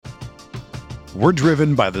We're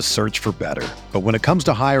driven by the search for better. But when it comes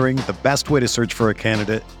to hiring, the best way to search for a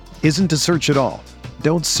candidate isn't to search at all.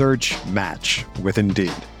 Don't search, match with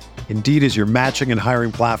Indeed. Indeed is your matching and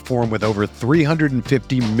hiring platform with over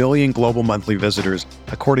 350 million global monthly visitors,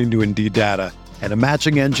 according to Indeed data, and a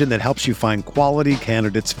matching engine that helps you find quality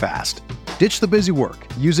candidates fast. Ditch the busy work.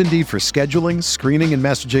 Use Indeed for scheduling, screening, and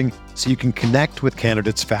messaging so you can connect with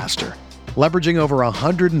candidates faster. Leveraging over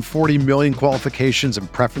 140 million qualifications and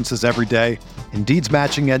preferences every day, Indeed's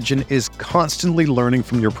matching engine is constantly learning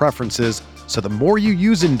from your preferences, so the more you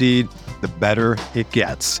use Indeed, the better it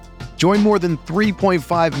gets. Join more than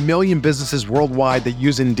 3.5 million businesses worldwide that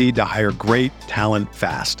use Indeed to hire great talent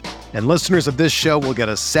fast. And listeners of this show will get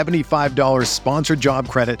a $75 sponsored job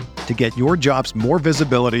credit to get your jobs more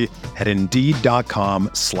visibility at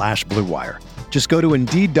Indeed.com/Blue Wire. Just go to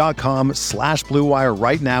Indeed.com/Blue Wire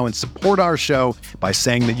right now and support our show by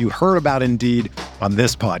saying that you heard about Indeed on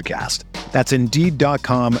this podcast. That's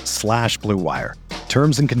Indeed.com/Blue Wire.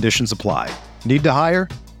 Terms and conditions apply. Need to hire?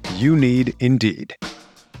 You need Indeed.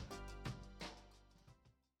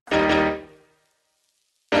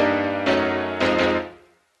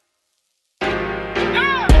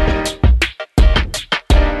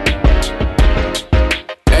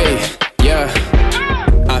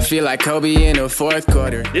 Feel like Kobe in the fourth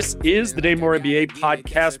quarter. This is the Day More NBA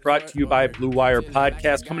podcast brought to you by Blue Wire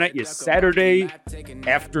Podcast, coming at you Saturday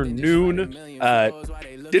afternoon.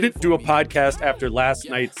 Didn't do a podcast after last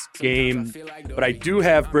night's game, but I do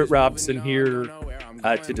have Britt Robson here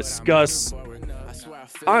to discuss,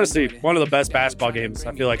 honestly, one of the best basketball games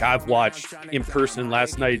I feel like I've watched in person.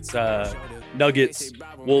 Last night's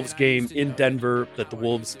Nuggets-Wolves game in Denver that the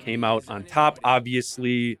Wolves came out on top,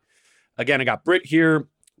 obviously. Again, I got Britt here.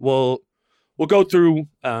 We'll go through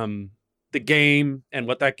the game and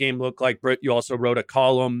what that game looked like. Britt, you also wrote a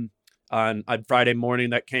column on Friday morning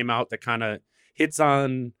that came out that kind of hits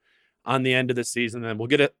on the end of the season, and we'll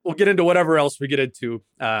get into whatever else we get into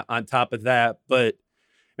on top of that. But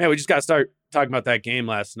man, we just got to start talking about that game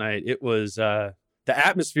last night. It was the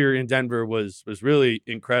atmosphere in Denver was really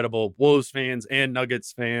incredible. Wolves fans and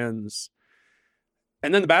Nuggets fans,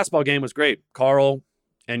 and then the basketball game was great. Karl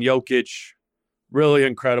and Jokic. Really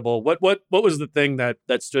incredible. What was the thing that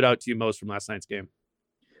stood out to you most from last night's game?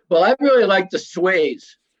 Well, I really liked the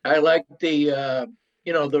sways. I liked the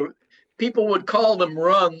people would call them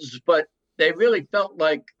runs, but they really felt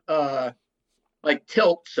like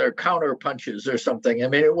tilts or counter punches or something. I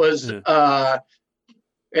mean, it was what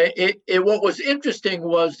was interesting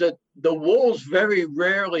was that the Wolves very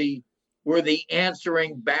rarely were the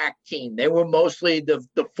answering back team. They were mostly the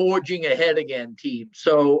forging ahead again team.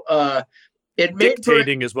 So it made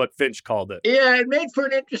dictating is what Finch called it. Yeah, it made for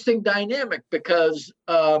an interesting dynamic because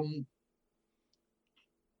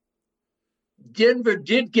Denver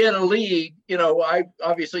did get a lead. You know, I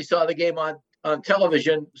obviously saw the game on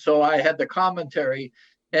television, so I had the commentary.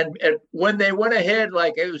 And when they went ahead,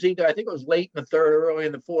 like it was I think it was late in the third or early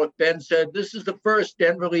in the fourth, Ben said, this is the first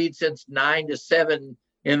Denver lead since 9-7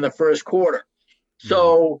 in the first quarter.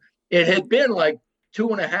 So it had been like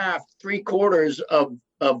 2.5, 3 quarters of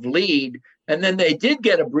lead. And then they did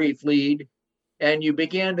get a brief lead, and you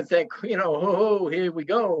began to think, here we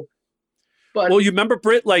go. But well, you remember,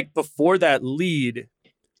 Britt, like before that lead,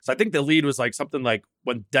 so I think the lead was like something like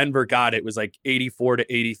when Denver got it was like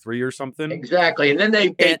 84-83 or something. Exactly. And then they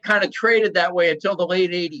kind of traded that way until the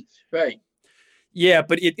late 80s. Right. Yeah,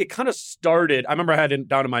 but it kind of started. I remember I had it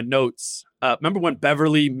down in my notes. Remember when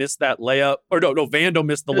Beverly missed that layup? Or no, Vando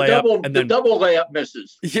missed the layup. The double layup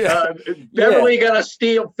misses. Yeah. Beverly got a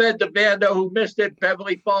steal, fed to Vando, who missed it.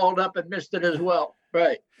 Beverly followed up and missed it as well.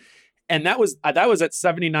 Right. And that was at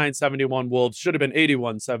 79-71 Wolves. Should have been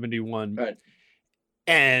 81-71. Right.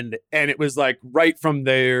 And it was like right from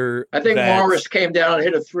there. I think Morris came down and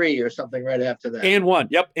hit a 3 or something right after that. And one.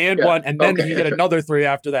 Yep. One. And then he hit another 3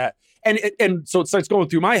 after that. And so it starts going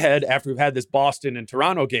through my head after we've had this Boston and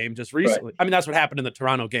Toronto game just recently. Right. I mean, that's what happened in the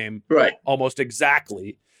Toronto game. Right. Almost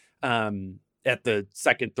exactly at the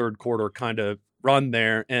second, third quarter kind of run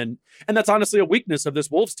there. And that's honestly a weakness of this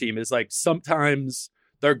Wolves team is like sometimes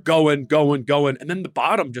they're going. And then the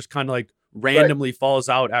bottom just kind of like randomly falls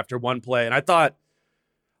out after one play. And I thought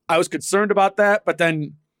I was concerned about that, but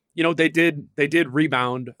then they did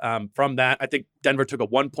rebound from that. I think Denver took a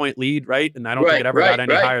 1-point lead, right? And I don't think it ever got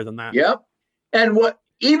any higher than that. Yep. And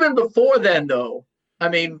even before then, though, I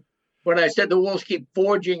mean, when I said the Wolves keep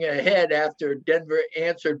forging ahead after Denver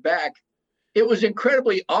answered back, it was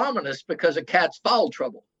incredibly ominous because of Cat's foul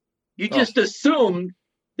trouble. You just assumed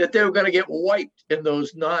that they were going to get wiped in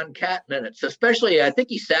those non-Cat minutes, especially I think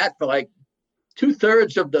he sat for like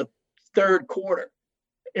 2/3 of the third quarter.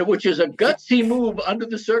 which is a gutsy move under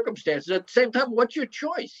the circumstances. At the same time, what's your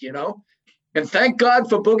choice, And thank God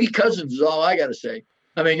for Boogie Cousins is all I got to say.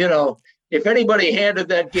 I mean, if anybody handed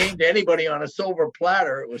that game to anybody on a silver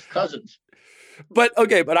platter, it was Cousins. But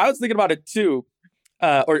I was thinking about it too.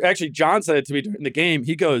 Or actually, John said it to me during the game.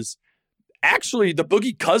 He goes, actually, the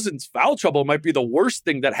Boogie Cousins foul trouble might be the worst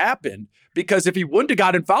thing that happened, because if he wouldn't have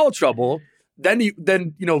got in foul trouble, then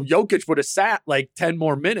Jokic would have sat like 10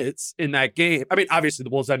 more minutes in that game. I mean, obviously the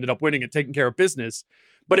Bulls ended up winning and taking care of business,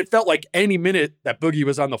 but it felt like any minute that Boogie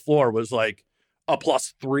was on the floor was like a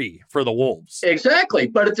 +3 for the Wolves. Exactly.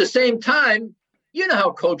 But at the same time, you know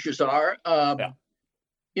how coaches are.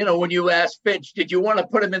 When you ask Finch, did you want to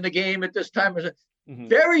put him in the game at this time?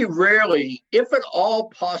 Very rarely, if at all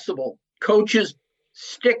possible, coaches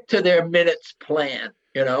stick to their minutes plan,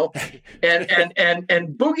 and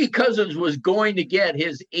Boogie Cousins was going to get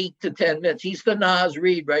his 8 to 10 minutes. He's the Nas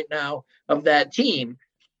Reed right now of that team.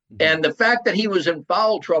 And the fact that he was in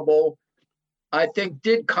foul trouble, I think,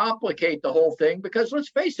 did complicate the whole thing, because let's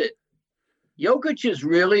face it, Jokic is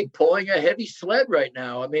really pulling a heavy sled right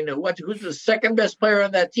now. I mean, who's the second best player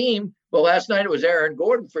on that team? Well, last night it was Aaron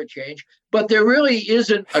Gordon for a change, but there really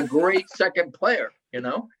isn't a great second player,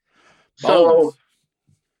 So,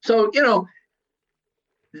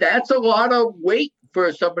 that's a lot of weight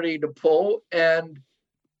for somebody to pull. And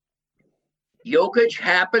Jokic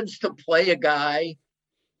happens to play a guy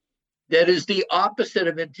that is the opposite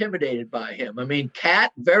of intimidated by him. I mean,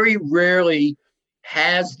 Cat very rarely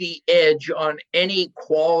has the edge on any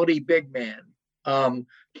quality big man.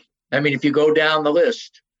 If you go down the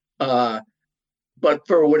list, but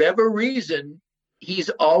for whatever reason,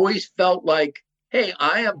 he's always felt like, hey,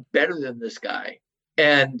 I am better than this guy.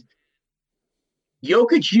 And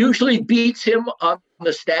Jokic usually beats him on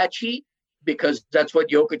the stat sheet, because that's what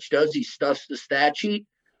Jokic does. He stuffs the stat sheet.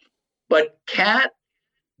 But Cat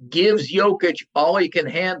gives Jokic all he can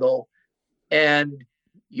handle. And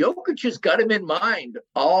Jokic has got him in mind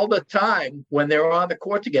all the time when they're on the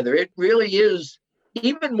court together. It really is,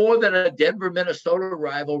 even more than a Denver-Minnesota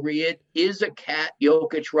rivalry, it is a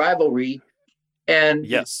Cat-Jokic rivalry. And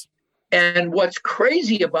yes. And what's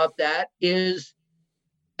crazy about that is,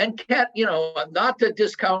 and Cat, not to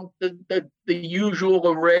discount the usual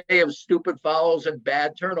array of stupid fouls and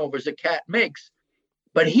bad turnovers that Cat makes,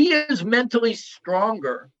 but he is mentally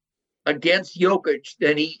stronger against Jokic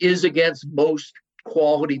than he is against most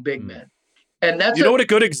quality big men. And that's what a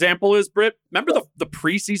good example is, Britt? Remember the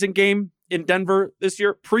preseason game in Denver this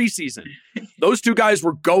year? Preseason. Those two guys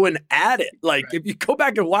were going at it. Like, right. If you go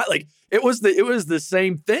back and watch, like, it was the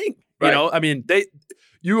same thing. Right. I mean,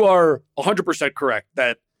 you are 100% correct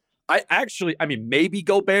that maybe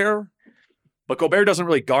Gobert, but Gobert doesn't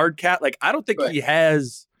really guard Cat. Like, I don't think he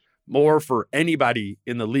has more for anybody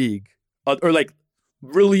in the league, or like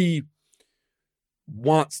really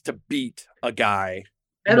wants to beat a guy.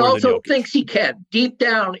 And also thinks he can. Deep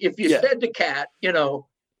down, if you said to Cat, are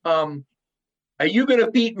you going to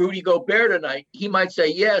beat Rudy Gobert tonight? He might say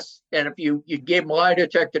yes. And if you gave him a lie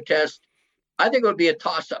detector test, I think it would be a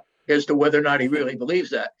toss-up as to whether or not he really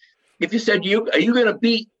believes that. If you said, are you going to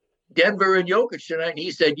beat Denver and Jokic tonight? And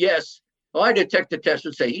he said yes. A lie detector test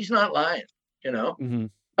would say he's not lying, Mm-hmm.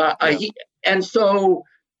 And so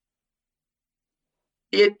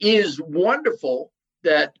it is wonderful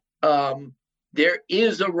that there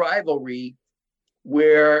is a rivalry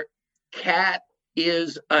where Cat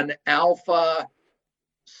is an alpha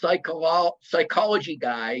psychology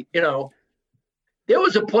guy. There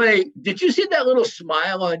was a play. Did you see that little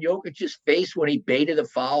smile on Jokic's face when he baited a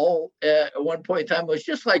foul at one point in time? It was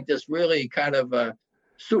just like this really kind of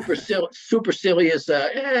supercilious,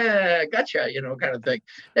 gotcha, kind of thing.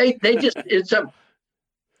 They just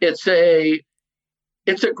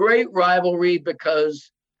it's a great rivalry,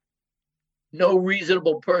 because no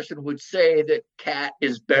reasonable person would say that Cat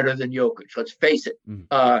is better than Jokic. Let's face it.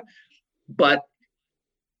 But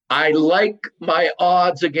I like my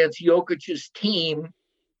odds against Jokic's team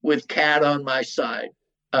with Cat on my side,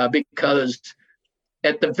 because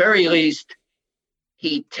at the very least,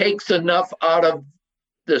 he takes enough out of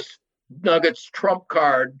this Nuggets trump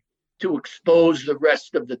card to expose the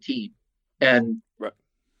rest of the team. And,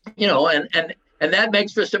 and that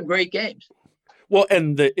makes for some great games. Well,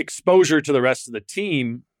 and the exposure to the rest of the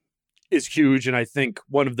team is huge. And I think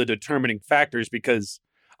one of the determining factors, because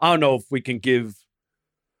I don't know if we can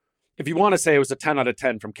if you want to say it was a 10 out of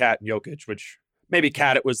 10 from Cat and Jokic, which maybe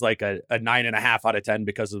Cat, it was like a 9.5 out of 10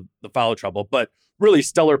 because of the foul trouble, but really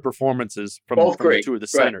stellar performances from the two of the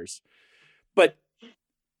centers. But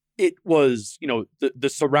it was, the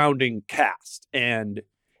surrounding cast and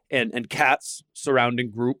Cat's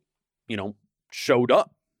surrounding group, showed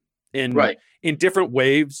up in different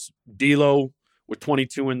waves. D'Lo with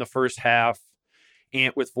 22 in the first half,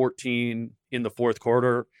 Ant with 14 in the fourth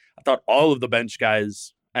quarter. I thought all of the bench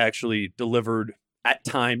guys actually delivered at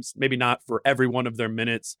times, maybe not for every one of their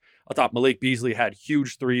minutes. I thought Malik Beasley had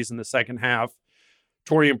huge threes in the second half.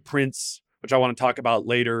 Taurean Prince, which I want to talk about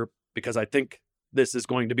later, because I think this is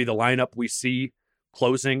going to be the lineup we see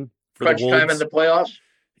closing for crunch the Wolves. time in the playoffs.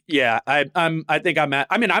 Yeah, I've been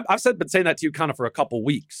saying that to you kind of for a couple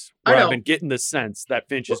weeks, where I've been getting the sense that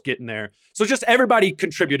Finch is getting there. So just everybody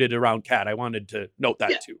contributed around Cat. I wanted to note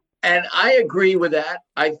that too. And I agree with that.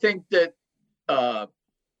 I think that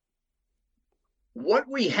what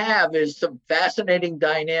we have is some fascinating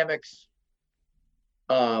dynamics.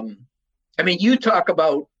 You talk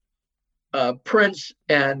about Prince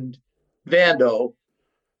and Vando,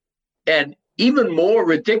 and even more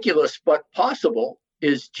ridiculous but possible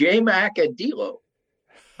is J-Mac and D'Lo.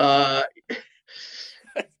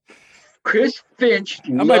 Chris Finch.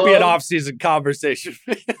 That might be an off-season conversation.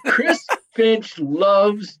 Chris Finch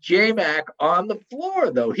loves J-Mac on the floor,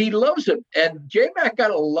 though. He loves him. And J-Mac got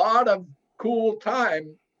a lot of cool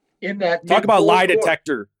time in that. Talk about lie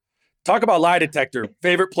detector.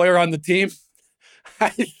 Favorite player on the team? I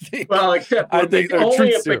think. Well, except only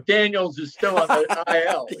if McDaniels is still on the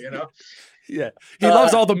IL, Yeah. He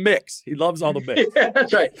loves all the mix. Yeah,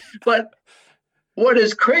 that's right. But what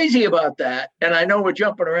is crazy about that, and I know we're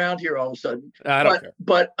jumping around here all of a sudden, I don't care.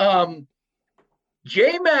 But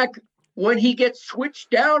J-Mac, when he gets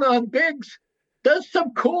switched down on bigs, does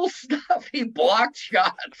some cool stuff. He blocks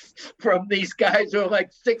shots from these guys who are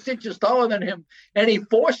like 6 inches taller than him, and he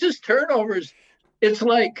forces turnovers. It's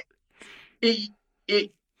like the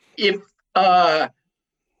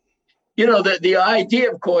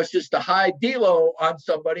idea, of course, is to hide D'Lo on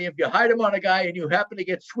somebody. If you hide him on a guy and you happen to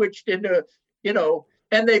get switched into,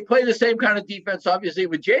 and they play the same kind of defense, obviously,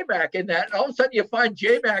 with J-Mac in that, and all of a sudden you find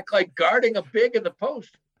J-Mac like guarding a big in the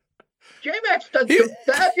post. J-Mac's done some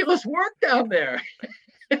fabulous work down there.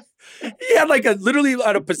 He had literally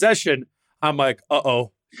out of possession. I'm like,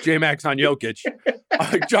 uh-oh, J-Mac's on Jokic.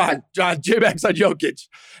 I'm like, John, J-Mac's on Jokic.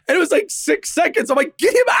 And it was like 6 seconds. I'm like,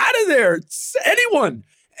 get him out of there. Anyone,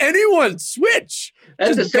 switch.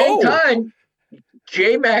 At the same time,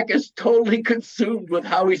 J-Mac is totally consumed with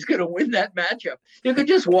how he's going to win that matchup. You could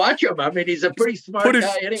just watch him. I mean, he's a pretty smart guy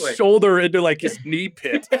anyway. Put his shoulder into his knee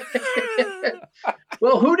pit.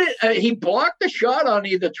 Well, who did he blocked the shot on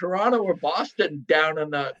either Toronto or Boston down in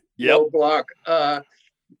the low block,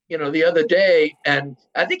 the other day. And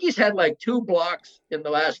I think he's had 2 blocks in the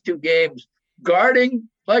last 2 games guarding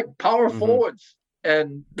power forwards.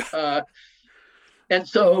 And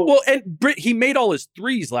so, and Britt, he made all his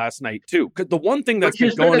threes last night too. Because the one thing that's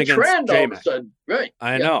been going against J-Mac, right?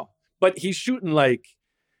 I know, but he's shooting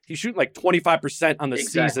 25% on the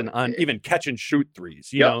season on even catch and shoot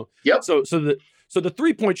threes. You know, So the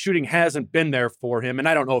 3-point shooting hasn't been there for him, and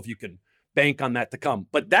I don't know if you can bank on that to come.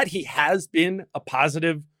 But that he has been a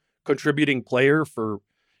positive contributing player for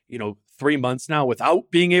 3 months now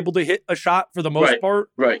without being able to hit a shot for the most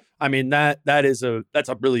part. Right. I mean, that's a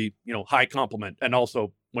really, high compliment. And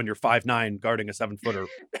also when you're 5'9" guarding a 7-footer.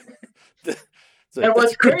 And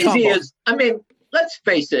what's crazy is, let's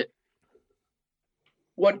face it,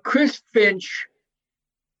 what Chris Finch,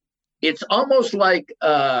 it's almost like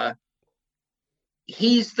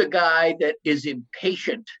he's the guy that is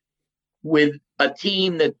impatient with a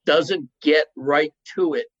team that doesn't get right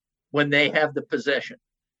to it when they have the possession.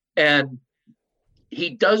 And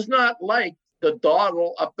he does not like the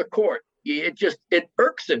dawdle up the court. It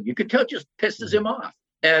irks him. You can tell it just pisses him off.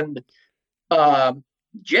 And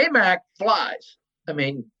J-Mac flies.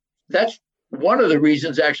 That's one of the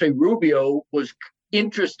reasons actually Rubio was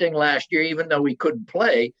interesting last year, even though he couldn't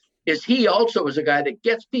play, is he also is a guy that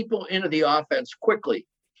gets people into the offense quickly.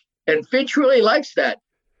 And Finch really likes that.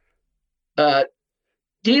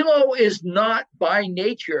 D'Lo is not by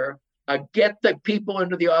nature get the people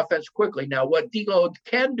into the offense quickly. Now, what D'Lo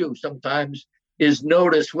can do sometimes is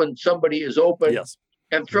notice when somebody is open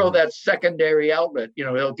and throw that secondary outlet.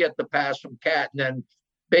 He'll get the pass from Cat and then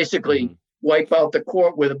basically wipe out the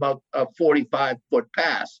court with about a 45-foot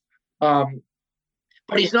pass. But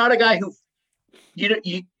he's not a guy who,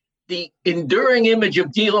 the enduring image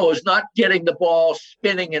of D'Lo is not getting the ball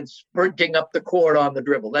spinning and sprinting up the court on the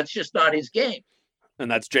dribble. That's just not his game.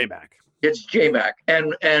 And that's J-Mac. It's J-Mac.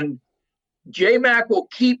 And J-Mac will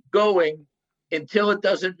keep going until it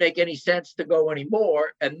doesn't make any sense to go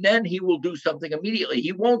anymore. And then he will do something immediately.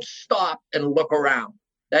 He won't stop and look around.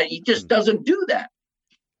 That he just doesn't do that.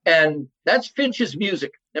 And that's Finch's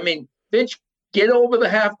music. Finch get over the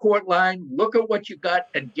half court line, look at what you got,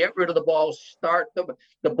 and get rid of the ball. Start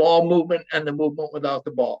the ball movement and the movement without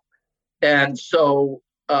the ball. And so,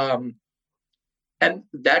 and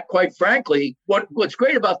that, quite frankly, what's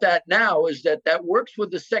great about that now is that works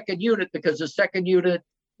with the second unit, because the second unit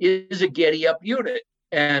is a giddy up unit.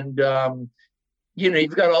 And,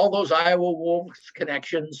 you've got all those Iowa Wolves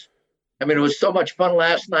connections. I mean, it was so much fun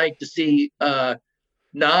last night to see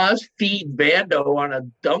Nas feed Vando on a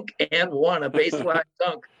dunk and one, a baseline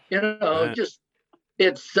dunk. Just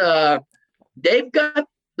it's they've got,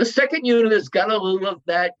 the second unit has got a little of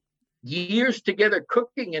that years together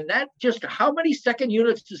cooking, and that, just how many second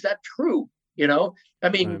units is that true? I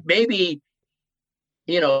mean, maybe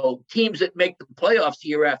teams that make the playoffs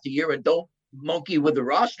year after year and don't monkey with the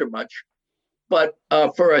roster much, but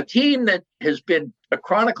for a team that has been a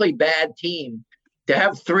chronically bad team, to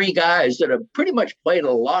have three guys that have pretty much played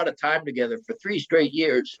a lot of time together for 3 straight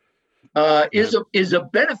years is a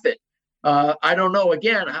benefit. I don't know.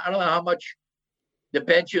 Again, I don't know how much the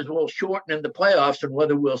benches will shorten in the playoffs and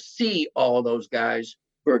whether we'll see all of those guys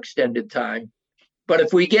for extended time. But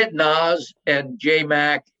if we get Nas and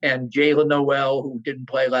J-Mac and Jalen Noel, who didn't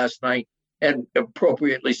play last night, and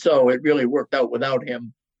appropriately so, it really worked out without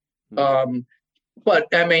him. But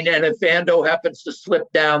I mean, and if Vando happens to slip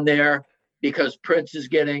down there because Prince is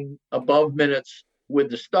getting above minutes with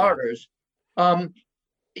the starters,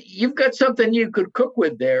 you've got something you could cook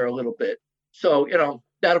with there a little bit. So,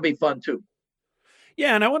 that'll be fun too.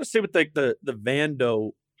 Yeah, and I want to say with like the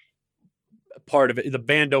Vando part of it, the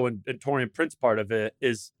Vando and Taurean Prince part of it,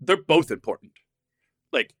 is they're both important.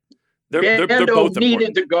 Like they're both needed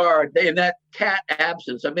important to guard in that Cat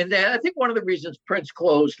absence. I mean, I think one of the reasons Prince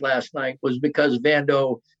closed last night was because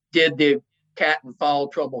Vando did the Cat and foul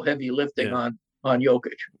trouble heavy lifting on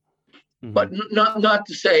Jokic. Mm-hmm. But not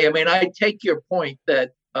to say, I mean, I take your point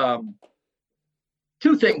that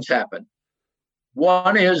two things happen.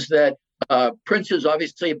 One is that Prince is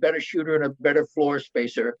obviously a better shooter and a better floor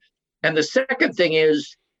spacer. And the second thing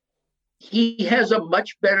is he has a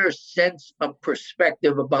much better sense of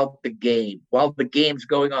perspective about the game while the game's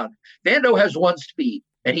going on. Vando has one speed,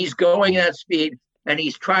 and he's going at speed, and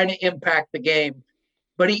he's trying to impact the game,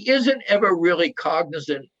 but he isn't ever really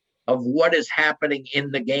cognizant of what is happening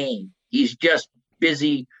in the game. He's just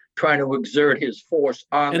busy trying to exert his force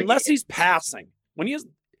on unless the game. He's passing. When he's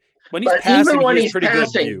but passing, even when he he's pretty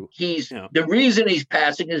passing, good the reason he's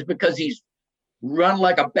passing is because he's run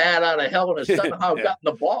like a bat out of hell and has somehow gotten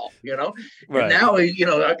the ball, Right. And now,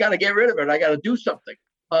 I got to get rid of it. I got to do something.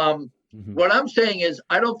 What I'm saying is,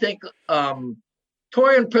 I don't think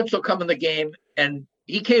Taurean Prince will come in the game, and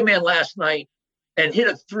he came in last night and hit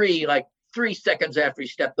a 3 like 3 seconds after he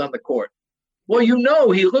stepped on the court. Well,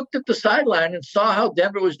 he looked at the sideline and saw how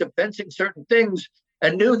Denver was defending certain things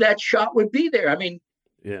and knew that shot would be there. I mean,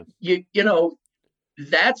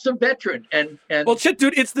 that's a veteran. And well, shit,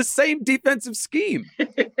 dude, it's the same defensive scheme.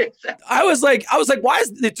 Exactly. I was like, why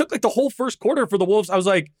it took like the whole first quarter for the Wolves? I was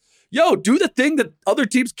like, yo, do the thing that other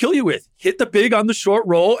teams kill you with. Hit the big on the short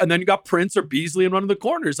roll, and then you got Prince or Beasley in one of the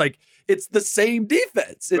corners. Like, it's the same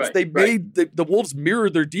defense. Made the Wolves mirror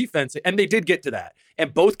their defense, and they did get to that.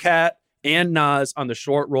 And both Cat and Nas on the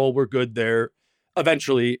short roll were good there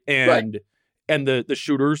eventually, and the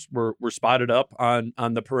shooters were spotted up on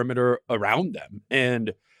the perimeter around them.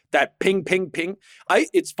 And that ping, ping, ping.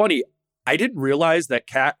 It's funny. I didn't realize that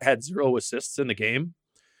Cat had 0 assists in the game.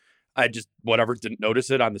 I just, didn't notice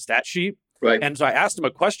it on the stat sheet. Right. And so I asked him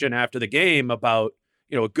a question after the game about,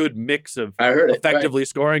 a good mix of effectively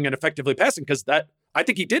scoring and effectively passing, because I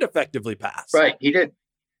think he did effectively pass. Right, he did.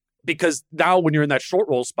 Because now when you're in that short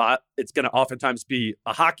roll spot, it's going to oftentimes be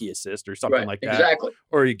a hockey assist or something like that. Exactly.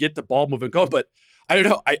 Or you get the ball moving go. But I don't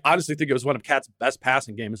know. I honestly think it was one of Cat's best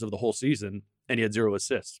passing games of the whole season, and he had 0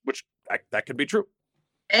 assists, which that could be true.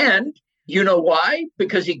 And you know why?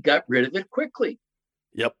 Because he got rid of it quickly.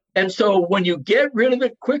 Yep. And so when you get rid of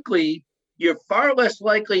it quickly, you're far less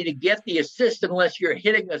likely to get the assist unless you're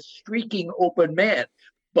hitting a streaking open man.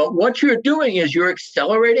 But what you're doing is you're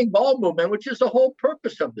accelerating ball movement, which is the whole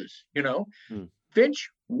purpose of this. Finch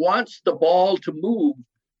wants the ball to move,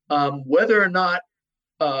 whether or not,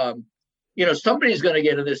 somebody's going to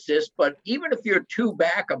get an assist. But even if you're 2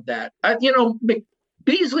 back of that,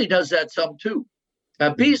 Beasley does that some too.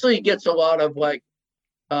 Beasley gets a lot of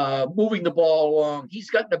moving the ball along. He's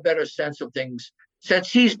gotten a better sense of things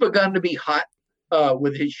since he's begun to be hot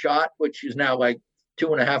with his shot, which is now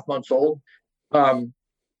 2.5 months old.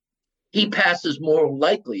 He passes more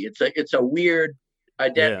likely. It's a weird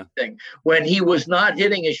identity thing. When he was not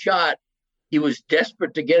hitting a shot, he was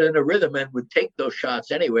desperate to get in a rhythm and would take those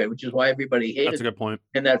shots anyway, which is why everybody hated. That's a good point.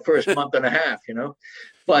 In that first month and a half,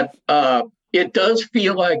 But it does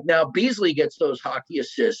feel like now Beasley gets those hockey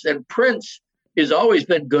assists, and Prince has always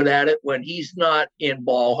been good at it when he's not in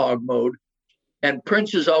ball hog mode. And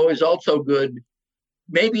Prince is always also good,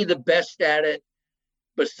 maybe the best at it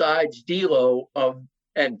besides D'Lo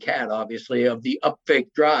and Cat, obviously, of the up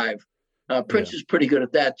fake drive. Prince is pretty good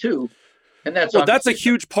at that too. And that's a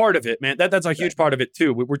huge part of it, man. That's a huge part of it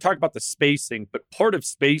too. We're talking about the spacing, but part of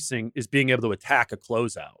spacing is being able to attack a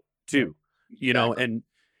closeout too.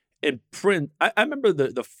 And Prince. I remember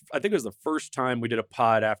I think it was the first time we did a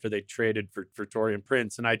pod after they traded for Taurean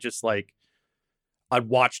Prince, and I just I'd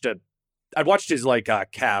watched his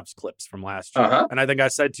Cavs clips from last year, and I think I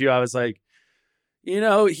said to you, I was like,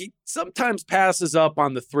 he sometimes passes up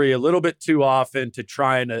on the three a little bit too often to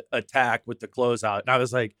try and attack with the closeout, and I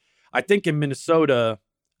was like, I think in Minnesota,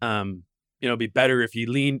 it'd be better if he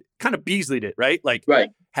leaned, kind of Beasley'd it, right?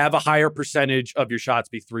 Have a higher percentage of your shots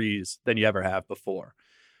be threes than you ever have before.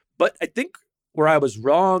 But I think where I was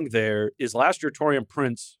wrong there is last year, Taurean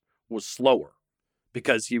Prince was slower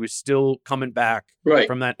because he was still coming back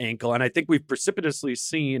from that ankle. And I think we've precipitously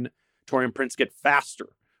seen Taurean Prince get faster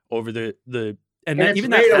over and then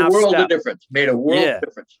even that half step made a world of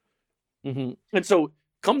difference. Mm-hmm. And so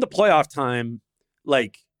come the playoff time,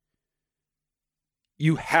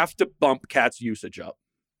 you have to bump Cat's usage up.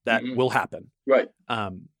 That will happen. Right.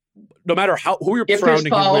 No matter who you're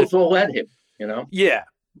surrounding him with. If his fouls will let him, Yeah.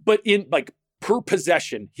 But in per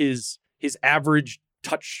possession, his average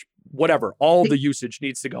touch, whatever, all the usage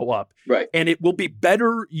needs to go up. Right. And it will be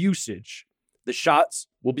better usage. The shots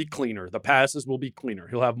will be cleaner. The passes will be cleaner.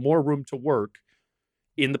 He'll have more room to work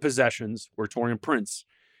in the possessions where Taurean Prince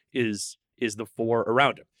is the four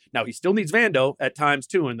around him. Now, he still needs Vando at times,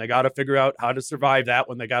 too, and they got to figure out how to survive that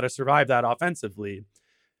when they got to survive that offensively.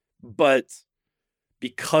 But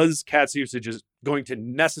because Cat's usage is going to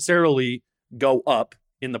necessarily go up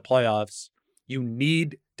in the playoffs, you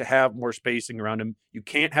need to have more spacing around him. You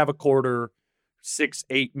can't have a quarter,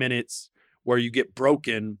 6-8 minutes where you get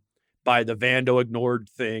broken by the Vando ignored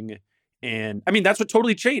thing. And, that's what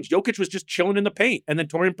totally changed. Jokic was just chilling in the paint, and then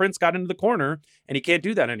Taurean Prince got into the corner, and he can't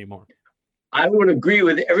do that anymore. I would agree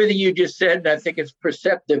with everything you just said, and I think it's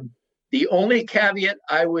perceptive. The only caveat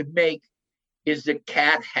I would make is that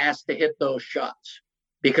Cat has to hit those shots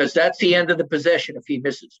because that's the end of the possession if he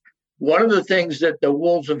misses. One of the things that the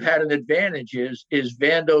Wolves have had an advantage is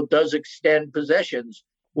Vando does extend possessions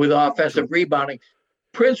with offensive rebounding.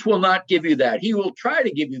 Prince will not give you that. He will try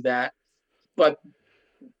to give you that. But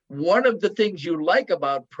one of the things you like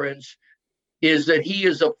about Prince is that he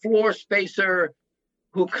is a floor spacer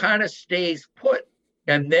who kind of stays put.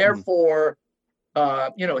 And therefore,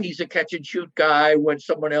 he's a catch and shoot guy. When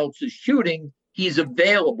someone else is shooting, he's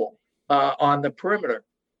available on the perimeter.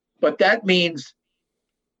 But that means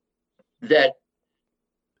that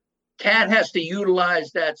Cat has to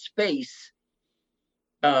utilize that space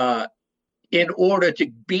in order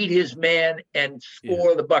to beat his man and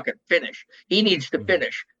score the bucket, finish. He needs to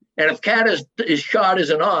finish. And if Cat his shot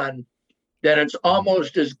isn't on, then it's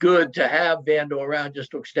almost as good to have Vando around just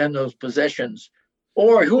to extend those possessions.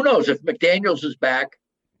 Or who knows, if McDaniels is back,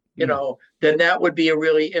 then that would be a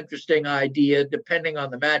really interesting idea depending on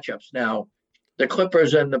the matchups. Now, the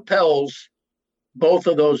Clippers and the Pels, both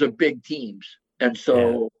of those are big teams. And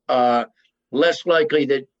so less likely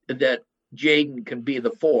that Jaden can be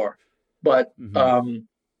the four. But I'm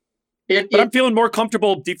feeling more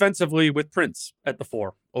comfortable defensively with Prince at the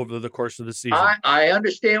four over the course of the season. I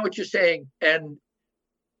understand what you're saying. And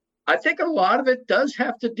I think a lot of it does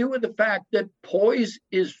have to do with the fact that poise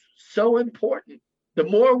is so important. The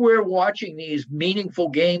more we're watching these meaningful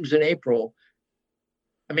games in April,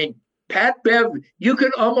 Pat Bev, you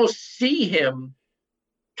could almost see him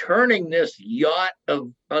turning this yacht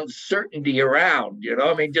of uncertainty around,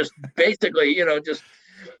 just basically,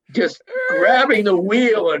 just grabbing the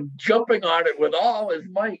wheel and jumping on it with all his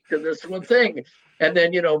might to this one thing. And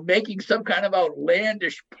then, making some kind of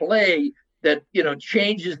outlandish play that,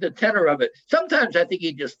 changes the tenor of it. Sometimes I think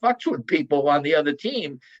he just fucks with people on the other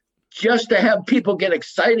team just to have people get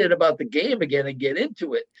excited about the game again and get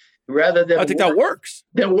into it rather than. I think that works.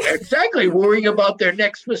 Exactly. Worrying about their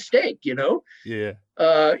next mistake, Yeah.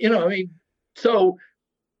 So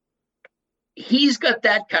he's got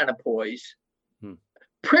that kind of poise.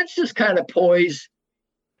 Prince's kind of poise.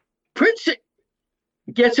 Prince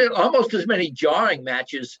gets in almost as many jarring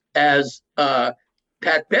matches as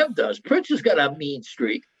Pat Bev does. Prince has got a mean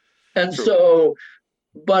streak. And so,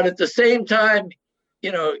 but at the same time,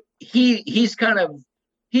 he's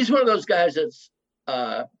one of those guys that's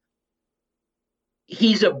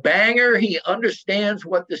he's a banger. He understands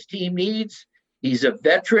what this team needs. He's a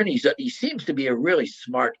veteran. He seems to be a really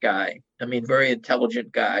smart guy. I mean, very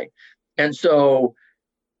intelligent guy. And so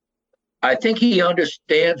I think he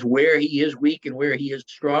understands where he is weak and where he is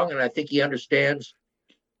strong. And I think he understands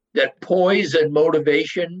that poise and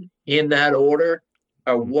motivation in that order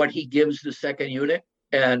are what he gives the second unit.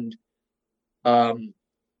 And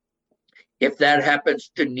if that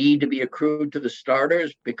happens to need to be accrued to the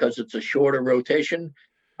starters because it's a shorter rotation,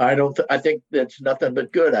 I think that's nothing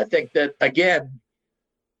but good. I think that, again,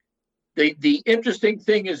 the interesting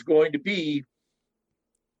thing is going to be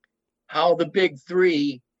how the big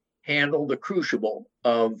three handle the crucible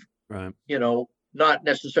of, right. Not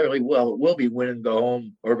necessarily, it will be win and go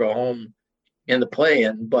home or go home in the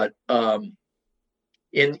play-in, but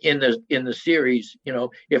in the series,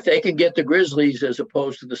 if they can get the Grizzlies as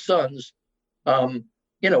opposed to the Suns,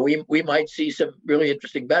 we might see some really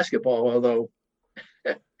interesting basketball, although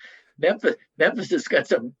Memphis has got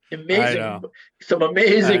some amazing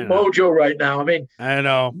mojo right now. I mean, I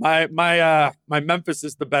know my Memphis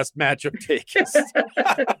is the best matchup take.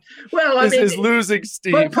 Well, I mean, is losing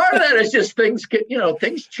steam. But part of that is just things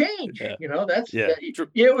change. Yeah.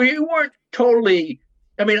 You weren't totally.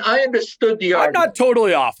 I mean, I understood the argument. I'm not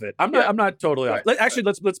totally off it. I'm not totally off. Actually,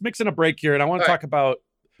 let's mix in a break here, and I want to talk about,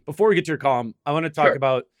 before we get to your column, I want to talk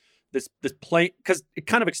about this play, because it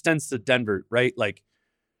kind of extends to Denver, right? Like,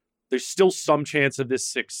 there's still some chance of this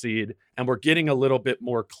 6th seed, and we're getting a little bit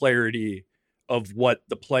more clarity of what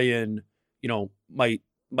the play-in, might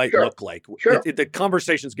look like. Sure. The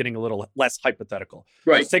conversation's getting a little less hypothetical.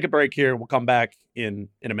 Right. Let's take a break here. We'll come back in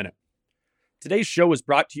a minute. Today's show is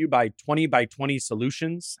brought to you by 20x20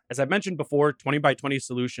 Solutions. As I've mentioned before, 20x20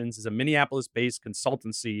 Solutions is a Minneapolis-based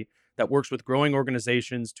consultancy that works with growing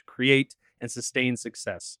organizations to create and sustain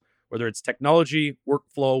success. Whether it's technology,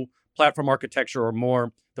 workflow, platform architecture, or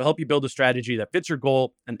more, they'll help you build a strategy that fits your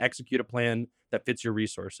goal and execute a plan that fits your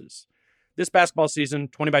resources. This basketball season,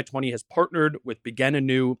 20x20 has partnered with Begin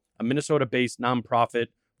Anew, a Minnesota-based nonprofit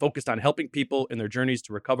focused on helping people in their journeys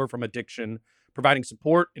to recover from addiction, providing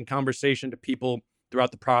support and conversation to people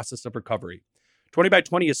throughout the process of recovery.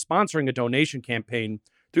 20x20 is sponsoring a donation campaign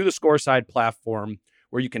through the Scoreside platform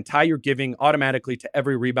where you can tie your giving automatically to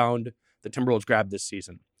every rebound the Timberwolves grab this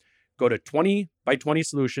season. Go to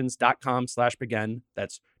 20x20solutions.com/begin.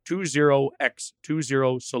 That's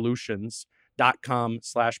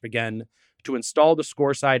 20x20solutions.com/begin to install the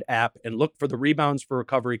Scoreside app and look for the Rebounds for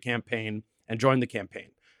Recovery campaign and join the campaign.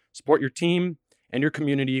 Support your team and your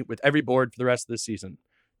community with every board for the rest of the season.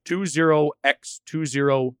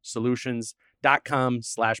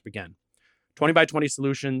 20x20solutions.com/begin. 20x20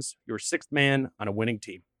 Solutions, your 6th man on a winning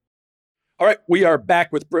team. All right, we are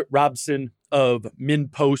back with Britt Robson of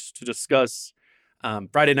MinPost to discuss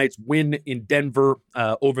Friday night's win in Denver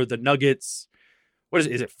over the Nuggets. What is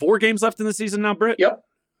it? Is it 4 games left in the season now, Britt? Yep.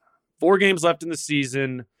 4 games left in the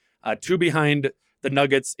season, 2 behind the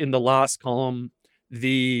Nuggets in the loss column.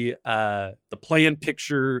 The play-in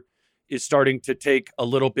picture is starting to take a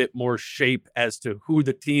little bit more shape as to who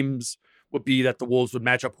the teams would be that the Wolves would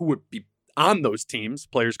match up, who would be on those teams,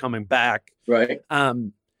 players coming back. Right.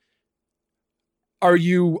 Are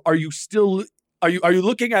you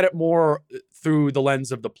looking at it more through the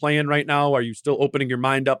lens of the play-in right now? Are you still opening your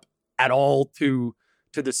mind up at all to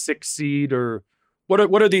the 6th seed, or what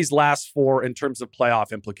are these last 4 in terms of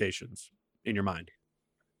playoff implications in your mind?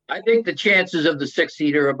 I think the chances of the 6th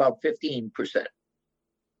seed are about 15%.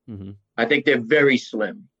 Mm-hmm. I think they're very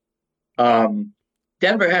slim.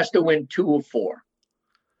 Denver has to win 2 of 4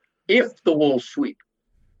 if the Wolves sweep.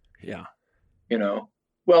 Yeah.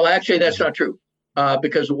 Well, actually, that's not true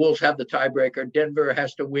because the Wolves have the tiebreaker. Denver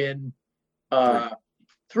has to win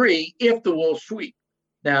 3 if the Wolves sweep.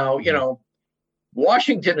 Now,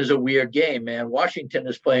 Washington is a weird game, man. Washington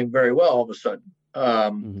is playing very well all of a sudden.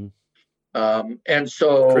 And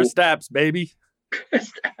so Chris Stapps, baby.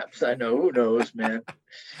 Chris Stapps, I know. Who knows, man?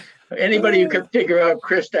 Anybody who can figure out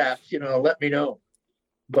Chris Stapps, let me know.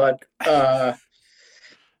 But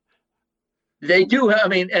they do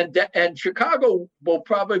have, and Chicago will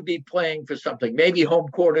probably be playing for something, maybe home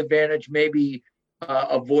court advantage, maybe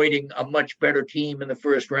avoiding a much better team in the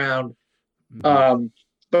first round. But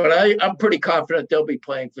I'm pretty confident they'll be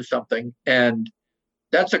playing for something, and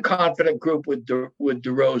that's a confident group with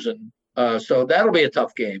DeRozan. So that'll be a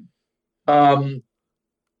tough game.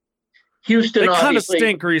 Houston, they kind of obviously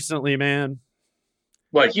stink recently, man.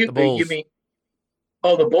 What you mean?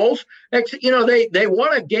 Oh, the Bulls. They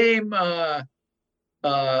won a game.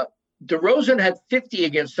 DeRozan had 50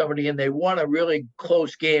 against somebody, and they won a really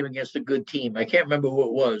close game against a good team. I can't remember who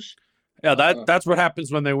it was. Yeah, that's what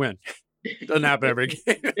happens when they win. Doesn't happen every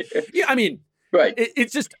game. Yeah, I mean, right.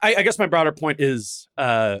 It's just, I guess my broader point is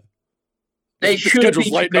they the should schedule's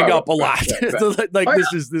beat lightening Chicago. up a lot. Right. Like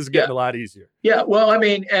this is getting a lot easier. Yeah, well, I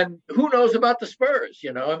mean, and who knows about the Spurs?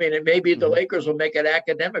 You know, I mean, it maybe the Mhm. Lakers will make it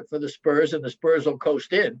academic for the Spurs, and the Spurs will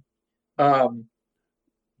coast in.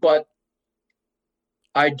 But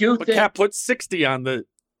I do But think Cap put 60 on the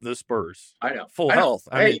Spurs. I know Full I know. health.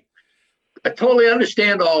 I mean, I totally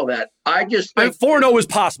understand all that. I just think 4-0 is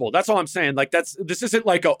possible. That's all I'm saying. Like this isn't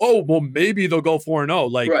like maybe they'll go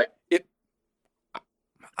 4-0. Like right.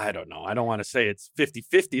 I don't know. I don't want to say it's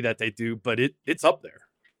 50-50 that they do, but it's up there.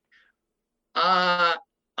 I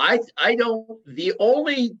don't. The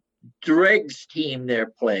only dregs team they're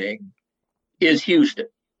playing is Houston.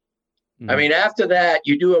 I mean, after that,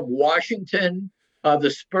 you do have Washington, the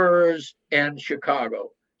Spurs, and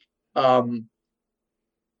Chicago. Who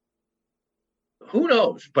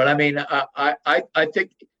knows? But I mean, I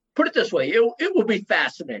think, put it this way, it will be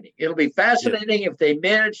fascinating. It'll be fascinating if they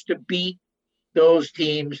manage to beat those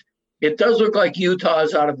teams. It does look like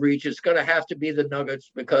Utah's out of reach. It's going to have to be the Nuggets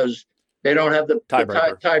because they don't have the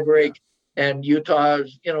tie break. Yeah. And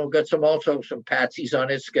Utah's, got some patsies on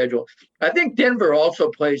its schedule. I think Denver also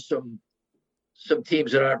plays some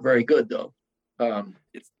teams that aren't very good, though.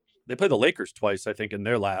 They play the Lakers twice, I think, in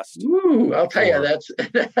their last. Ooh, I'll tell you, that's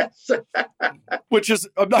which is,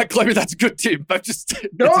 I'm not claiming that's a good team. I'm just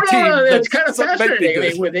no, it's kind of fascinating. I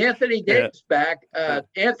mean, with Anthony Davis back,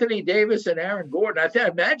 Anthony Davis and Aaron Gordon. I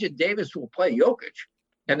imagine Davis will play Jokic,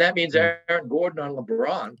 and that means Aaron Gordon on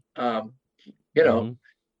LeBron.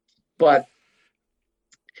 But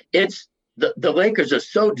it's the Lakers are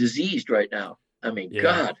so diseased right now. I mean,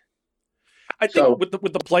 God. I think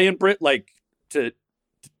with the play-in, Britt, like to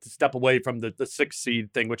step away from the 6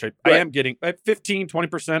 seed thing, which I am getting at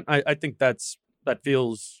 15-20%. I think that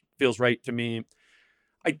feels right to me.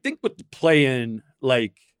 I think with the play-in,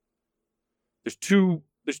 like there's two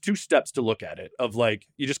steps to look at it. Of like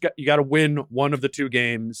you got to win one of the 2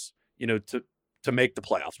 games, to make the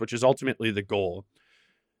playoffs, which is ultimately the goal.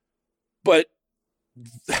 But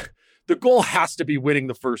the goal has to be winning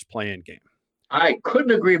the first play-in game. I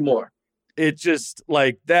couldn't agree more. It's just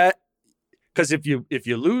like that. Because if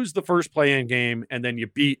you lose the first play-in game and then you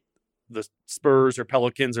beat the Spurs or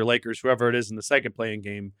Pelicans or Lakers, whoever it is in the second play-in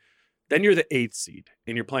game, then you're the 8th seed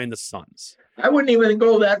and you're playing the Suns. I wouldn't even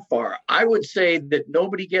go that far. I would say that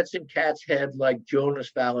nobody gets in Cat's head like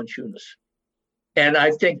Jonas Valanciunas. And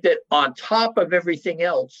I think that on top of everything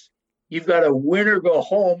else, you've got a win or go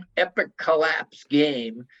home epic collapse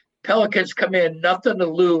game. Pelicans come in, nothing to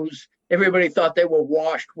lose. Everybody thought they were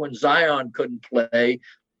washed when Zion couldn't play.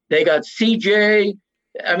 They got CJ.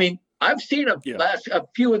 I mean, I've seen a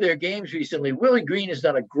few of their games recently. Willie Green has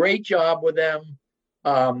done a great job with them.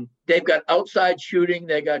 They've got outside shooting.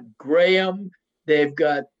 They got Graham. They've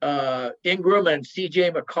got Ingram and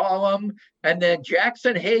CJ McCollum. And then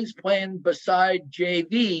Jackson Hayes playing beside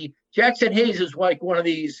JV. Jackson Hayes is like one of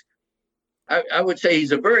these, I would say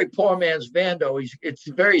he's a very poor man's Vando. It's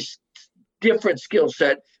a very different skill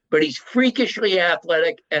set, but he's freakishly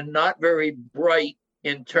athletic and not very bright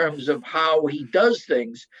in terms of how he does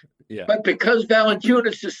things. Yeah. But because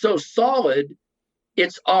Valanciunas is so solid,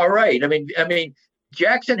 it's all right. I mean,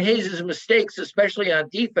 Jackson Hayes' mistakes, especially on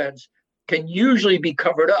defense, can usually be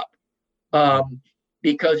covered up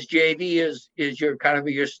because JV is your kind of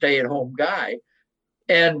your stay-at-home guy.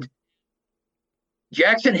 And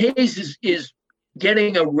Jackson Hayes is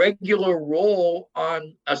getting a regular role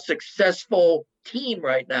on a successful team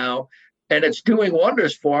right now, and it's doing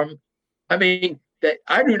wonders for him. I mean, that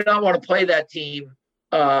I do not want to play that team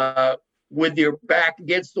with your back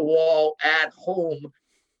against the wall at home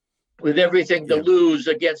with everything to lose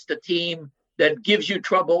against a team that gives you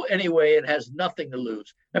trouble anyway and has nothing to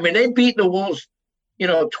lose. I mean, they've beaten the Wolves,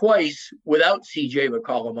 twice without CJ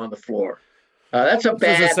McCollum on the floor. That's a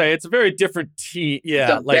bad. As I say, it's a very different team.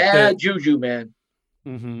 Yeah, it's a bad juju, man.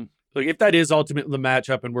 Mm-hmm. Like if that is ultimately the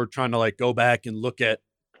matchup, and we're trying to like go back and look at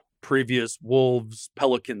previous Wolves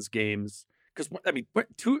Pelicans games. Because I mean,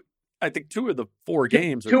 two of the 4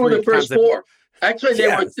 games. Two of the first 4. Actually, they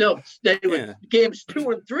were games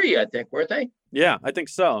 2 and 3. I think, weren't they? Yeah, I think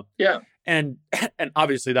so. Yeah, and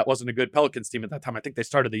obviously that wasn't a good Pelicans team at that time. I think they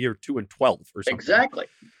started the year 2-12 or something. Exactly.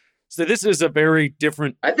 So this is a very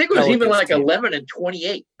different. I think it was Pelicans even like team.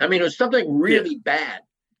 11-28. I mean, it was something really bad.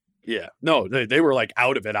 Yeah, no, they were like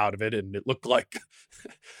out of it, and it looked like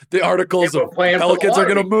the articles of Pelicans are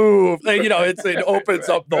going to move. It opens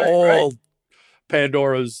up the whole.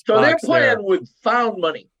 Pandora's. So they're playing with found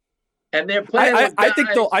money, and they're playing. I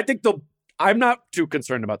think they'll. I'm not too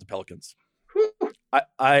concerned about the Pelicans.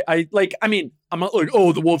 I'm not like,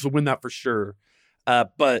 oh, the Wolves will win that for sure.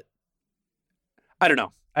 But I don't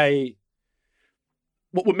know.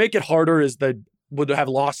 What would make it harder is that would have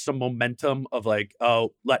lost some momentum of like,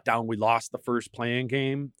 oh, let down. We lost the first playing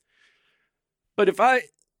game. But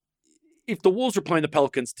if the Wolves were playing the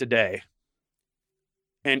Pelicans today,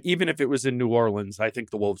 and even if it was in New Orleans, I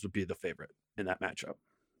think the Wolves would be the favorite in that matchup.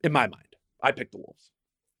 In my mind, I picked the Wolves.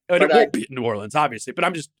 And but it won't be in New Orleans, obviously. But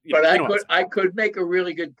I'm just. I could make a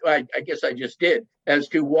really good. I guess I just did as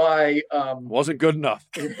to why wasn't good enough.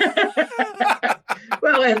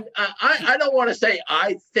 Well, and I don't want to say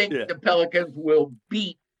I think the Pelicans will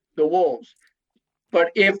beat the Wolves,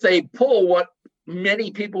 but if they pull what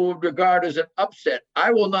many people would regard as an upset,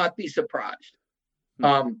 I will not be surprised.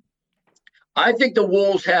 I think the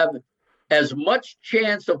Wolves have as much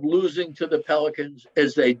chance of losing to the Pelicans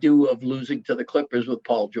as they do of losing to the Clippers with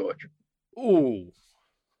Paul George. Ooh.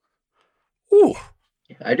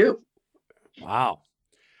 I do. Wow.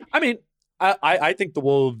 I mean, I think the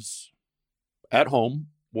Wolves at home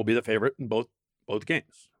will be the favorite in both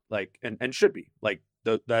games. Like, and should be. Like,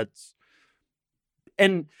 that's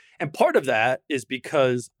and part of that is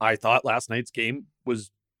because I thought last night's game was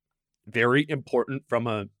very important from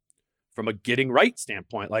a getting right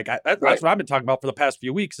standpoint. Like, that's what I've been talking about for the past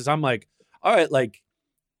few weeks is I'm like, all right, like,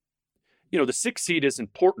 the 6th seed is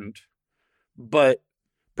important, but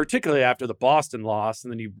particularly after the Boston loss,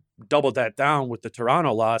 and then you doubled that down with the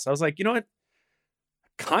Toronto loss, I was like, you know what?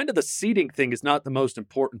 Kind of the seeding thing is not the most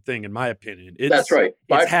important thing, in my opinion. That's right.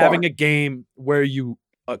 It's having a game where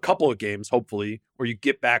a couple of games, hopefully, where you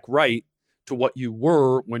get back right to what you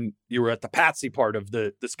were when you were at the Patsy part of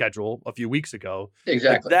the schedule a few weeks ago.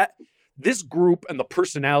 Exactly. Like this group and the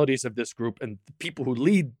personalities of this group and the people who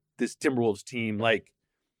lead this Timberwolves team, like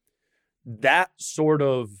that sort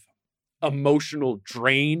of emotional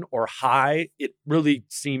drain or high, it really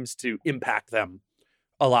seems to impact them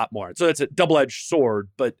a lot more. So it's a double-edged sword,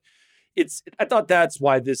 but I thought that's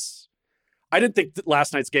why I didn't think that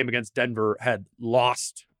last night's game against Denver had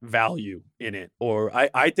lost value in it, or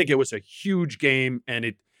I think it was a huge game, and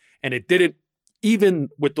it didn't, even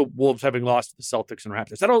with the Wolves having lost to the Celtics and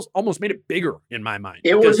Raptors, that almost made it bigger in my mind.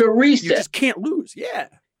 It was a reset. You just can't lose. Yeah.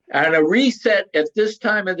 And a reset at this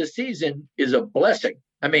time of the season is a blessing.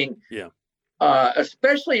 I mean,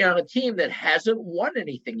 especially on a team that hasn't won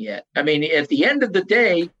anything yet. I mean, at the end of the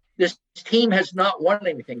day, this team has not won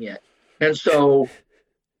anything yet. And so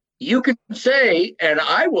you can say, and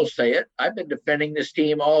I will say it, I've been defending this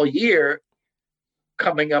team all year,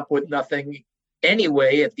 coming up with nothing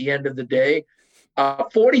anyway at the end of the day.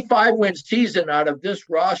 45-win season out of this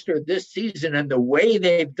roster this season, and the way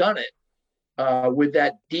they've done it, with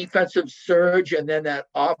that defensive surge and then that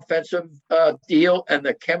offensive deal and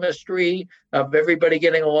the chemistry of everybody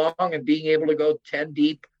getting along and being able to go 10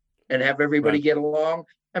 deep and have everybody get along.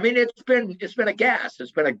 I mean, it's been a gas.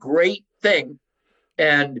 It's been a great thing.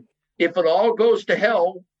 And if it all goes to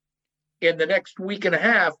hell in the next week and a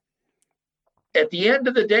half, at the end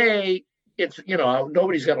of the day, it's,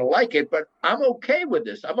 nobody's going to like it, but I'm okay with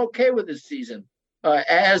this. I'm okay with this season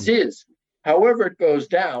as is, however it goes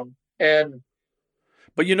down.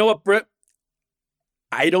 But you know what, Britt?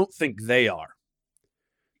 I don't think they are.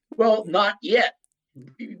 Well, not yet.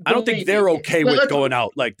 I don't think they're okay with going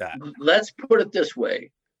out like that. Let's put it this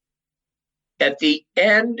way. At the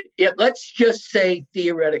end, let's just say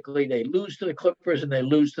theoretically they lose to the Clippers and they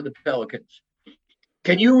lose to the Pelicans.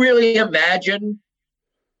 Can you really imagine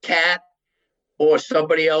Kat or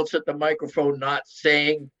somebody else at the microphone not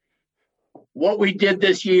saying, what we did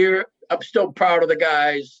this year, I'm still proud of the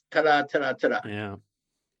guys, ta-da, ta-da, ta-da. Yeah.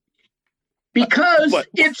 Because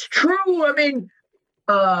it's true. I mean,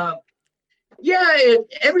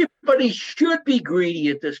 everybody should be greedy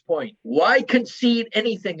at this point. Why concede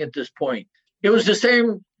anything at this point? It was the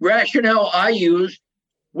same rationale I used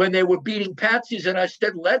when they were beating Patsies, and I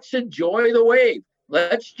said, let's enjoy the wave.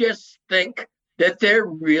 Let's just think that they're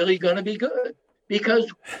really going to be good.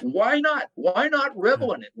 Because why not? Why not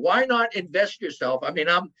revel in it? Why not invest yourself? I mean,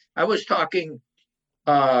 I was talking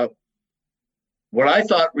what I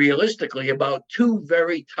thought realistically about two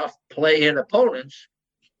very tough play-in opponents.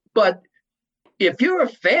 But if you're a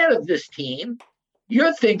fan of this team,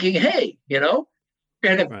 you're thinking, hey,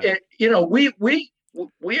 and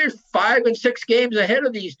if we're 5 and 6 games ahead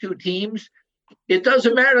of these two teams. It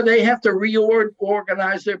doesn't matter. They have to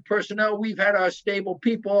reorganize their personnel. We've had our stable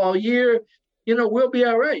people all year. We'll be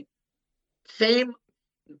all right. Same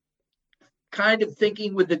kind of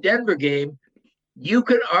thinking with the Denver game. You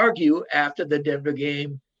could argue after the Denver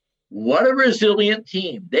game, what a resilient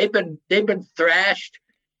team. They've been thrashed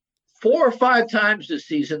 4 or 5 times this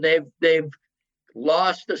season. They've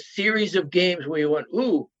lost a series of games where you went,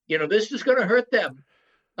 ooh, this is going to hurt them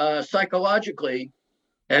psychologically.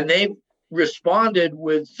 And they've responded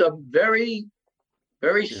with some very,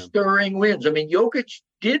 very stirring wins. I mean, Jokic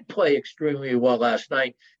did play extremely well last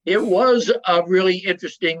night. It was a really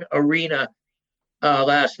interesting arena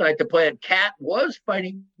last night to play. And Cat was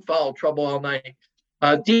fighting foul trouble all night.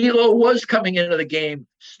 D'Lo was coming into the game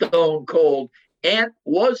stone cold and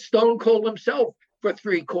was stone cold himself for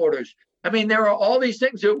 3 quarters. I mean, there are all these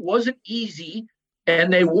things. It wasn't easy,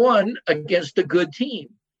 and they won against a good team.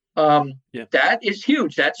 That is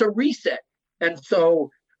huge. That's a reset. And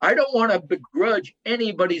so I don't want to begrudge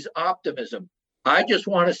anybody's optimism. I just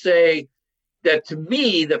want to say that, to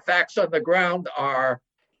me, the facts on the ground are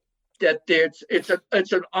that it's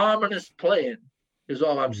an ominous plan, is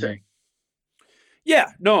all I'm saying.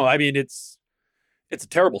 Yeah, no, I mean, it's a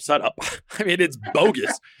terrible setup. I mean, it's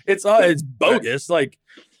bogus. It's bogus. Like,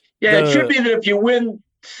 it should be that if you win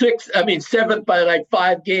 7th by like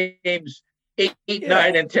 5 games, 8,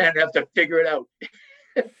 9, and 10, have to figure it out.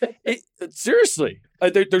 Seriously,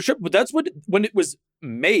 there should. But that's when it was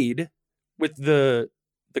made with the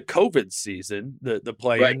COVID season, the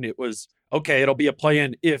play-in. It was okay. It'll be a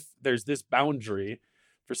play-in if there's this boundary.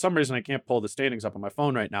 For some reason, I can't pull the standings up on my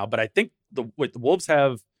phone right now, but I think the Wolves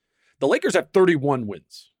have, the Lakers have 31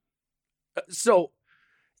 wins. So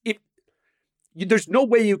there's no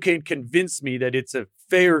way you can convince me that it's a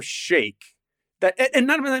fair shake. That, and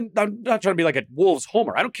I'm not trying to be like a Wolves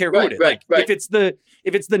homer. I don't care who it is.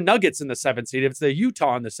 If it's the Nuggets in the 7th seed, if it's the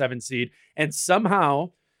Utah in the 7th seed, and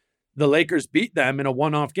somehow the Lakers beat them in a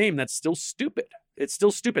one-off game, that's still stupid. It's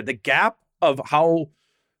still stupid. The gap of how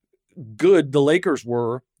good the Lakers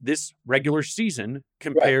were this regular season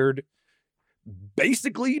compared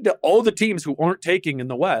basically to all the teams who aren't taking in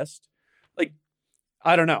the West. Like,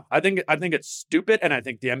 I don't know. I think it's stupid, and I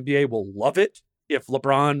think the NBA will love it if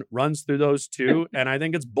LeBron runs through those two, and I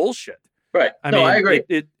think it's bullshit. Right. I agree.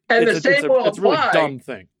 It's a really dumb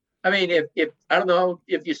thing. I mean, if I don't know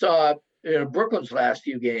if you saw Brooklyn's last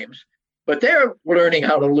few games, but they're learning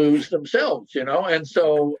how to lose themselves, and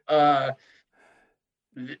so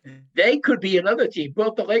they could be another team,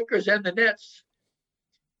 both the Lakers and the Nets.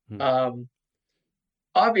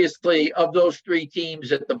 Obviously, of those 3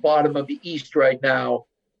 teams at the bottom of the East right now,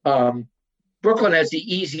 Brooklyn has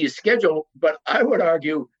the easiest schedule, but I would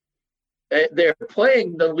argue they're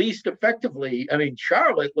playing the least effectively. I mean,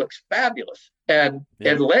 Charlotte looks fabulous, and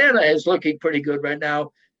Atlanta is looking pretty good right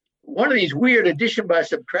now. One of these weird addition by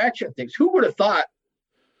subtraction things. Who would have thought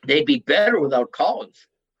they'd be better without Collins?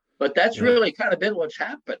 But that's really kind of been what's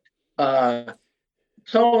happened.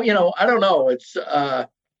 So, I don't know. It's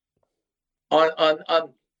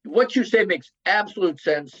on what you say makes absolute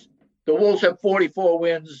sense. The Wolves have 44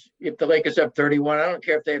 wins. If the Lakers have 31, I don't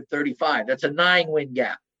care if they have 35. That's a 9-win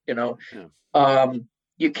gap.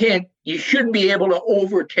 You shouldn't be able to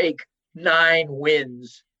overtake 9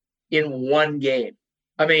 wins in one game.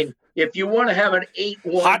 I mean, if you want to have an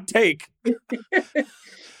 8-1 hot take.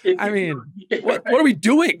 I mean, what are we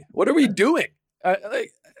doing? What are we doing? Wow.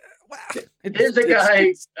 There's a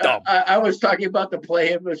guy. I was talking about the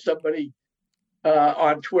play-in with somebody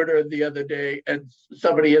on Twitter the other day, and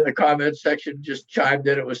somebody in the comments section just chimed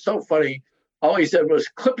in. It was so funny. All he said was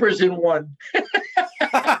Clippers in 1.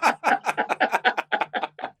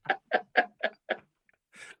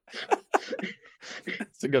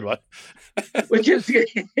 It's a good one. Which is,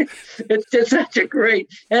 it's just such a great,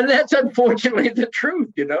 and that's unfortunately the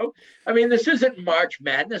truth, I mean, this isn't March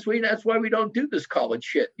Madness. That's why we don't do this college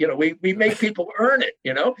shit. We make people earn it,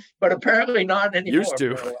 but apparently not anymore. Used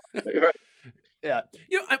to. Right. Yeah.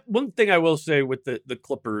 One thing I will say with the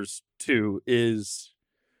Clippers too is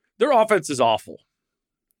their offense is awful.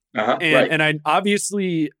 And I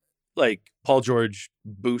obviously, like, Paul George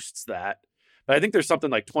boosts that, but I think there's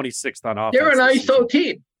something like 26th on offense. They're an ISO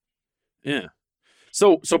team. Yeah.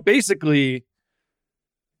 So basically,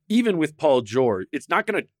 even with Paul George, it's not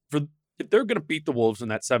going to, if they're going to beat the Wolves in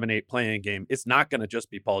that 7-8 playing game, it's not going to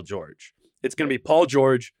just be Paul George. It's going to be Paul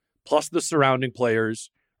George plus the surrounding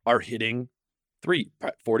players are hitting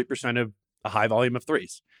 40% of a high volume of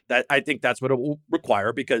threes. That, I think that's what it will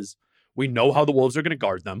require, because we know how the Wolves are going to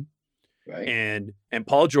guard them. Right. And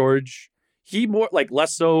Paul George, he more like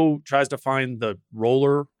less so tries to find the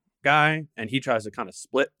roller guy, and he tries to kind of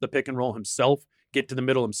split the pick and roll himself, get to the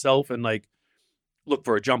middle himself, and like look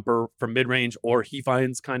for a jumper from mid-range, or he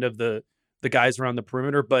finds kind of the guys around the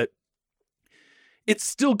perimeter. But it's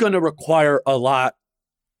still going to require a lot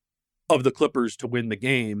of the Clippers to win the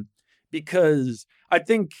game, because I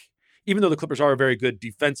think even though the Clippers are a very good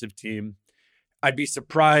defensive team, I'd be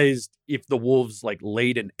surprised if the Wolves like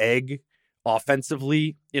laid an egg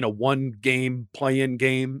offensively in a one-game play-in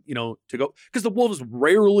game, to go, because the Wolves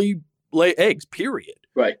rarely lay eggs, period.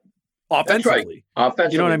 Right. Offensively. That's right.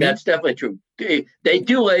 Offensively, you know what I mean? That's definitely true. They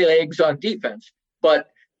do lay eggs on defense, but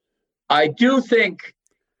I do think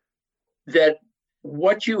that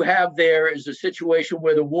what you have there is a situation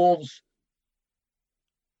where the Wolves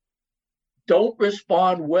don't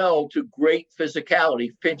respond well to great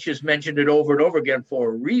physicality. Finch has mentioned it over and over again for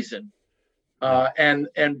a reason.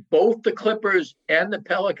 And both the Clippers and the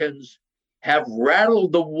Pelicans have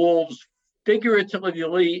rattled the Wolves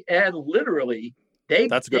figuratively and literally.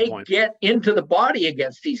 That's a good point. Get into the body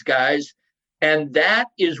against these guys. And that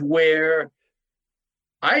is where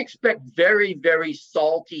I expect very, very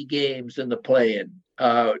salty games in the play-in,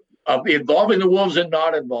 of involving the Wolves and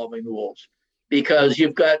not involving the Wolves, because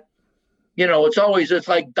you've got, it's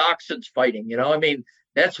like dachshunds fighting, I mean,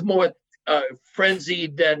 that's more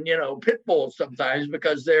frenzied than, pit bulls sometimes,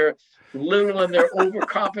 because they're little and they're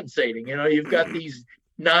overcompensating. You've got these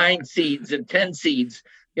 9 seeds and 10 seeds,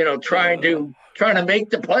 trying to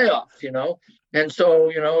make the playoffs, and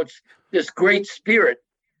so, it's this great spirit.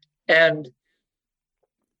 And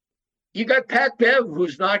you got Pat Bev,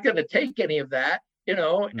 who's not going to take any of that,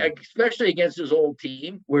 especially against his old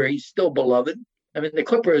team where he's still beloved. I mean, the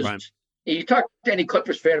Clippers, right. You talk to any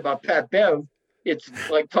Clippers fan about Pat Bev, it's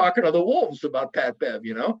like talking to the Wolves about Pat Bev,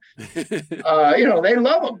 they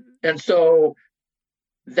love him. And so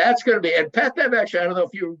that's going to be, and Pat Bev, actually, I don't know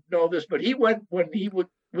if you know this, but he went, when he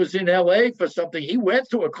was in LA for something, he went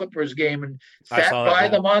to a Clippers game and sat by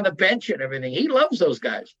them on the bench and everything. He loves those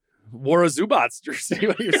guys. Wore a Zubats jersey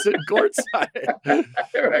when you're sitting courtside.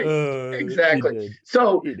 Right, exactly.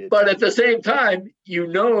 So, but at the same time,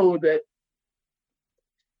 that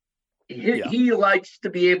he likes to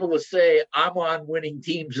be able to say, I'm on winning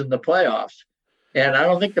teams in the playoffs. And I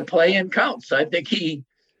don't think the play-in counts. I think he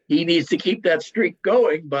needs to keep that streak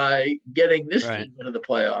going by getting this team into the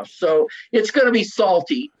playoffs. So it's going to be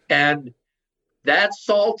salty. And that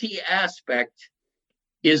salty aspect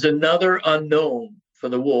is another unknown for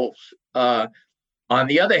the Wolves. On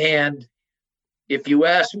the other hand, if you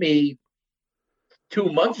ask me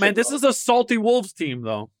 2 months ago, this is a salty Wolves team,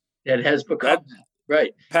 though. It has become that.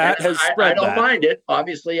 Right. Pat has spread I don't mind it.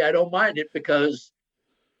 Obviously, I don't mind it because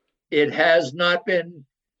it has not been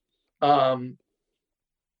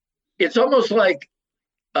it's almost like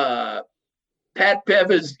Pat Bev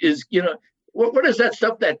is what is that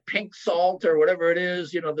stuff, that pink salt or whatever it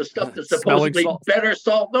is, the stuff that's supposedly better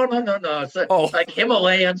salt. No. It's like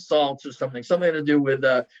Himalayan salts or something to do with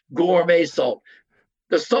gourmet salt.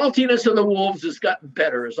 The saltiness of the Wolves has gotten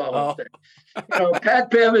better, is all I'm saying. Pat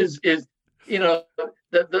Bev is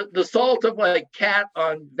the salt of like Cat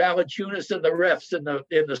on Valanciunas and the refs in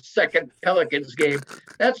the second Pelicans game.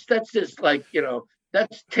 That's just like,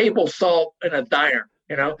 that's table salt in a diner,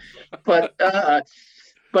 but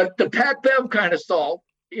the Pat Bev kind of salt,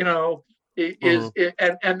 is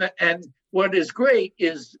and what is great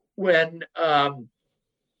is when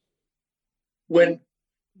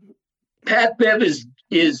Pat Bev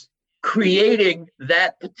is creating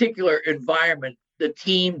that particular environment, the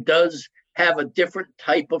team does have a different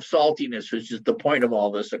type of saltiness, which is the point of all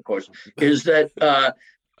this, of course, is that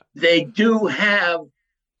they do have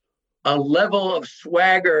a level of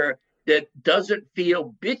swagger that doesn't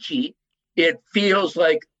feel bitchy. It feels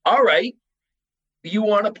like, all right, you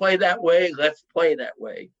want to play that way, let's play that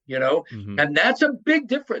way, And that's a big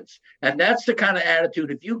difference. And that's the kind of attitude,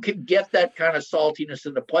 if you can get that kind of saltiness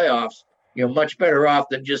in the playoffs, you're much better off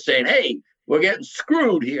than just saying, hey, we're getting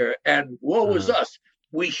screwed here and woe is us.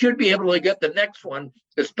 We should be able to get the next one,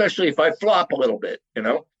 especially if I flop a little bit,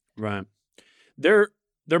 Right. They're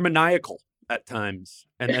maniacal at times,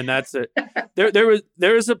 and that's it.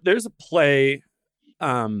 There's a play,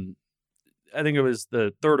 I think it was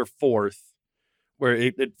the third or fourth, where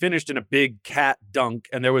it finished in a big Cat dunk,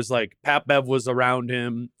 and there was like Pat Bev was around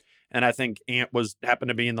him, and I think Ant happened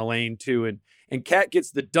to be in the lane too, and Cat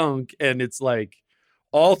gets the dunk, and it's like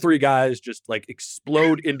all three guys just like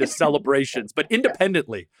explode into celebrations, but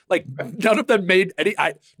independently. Like none of them made any.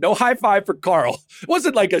 No high five for Carl. It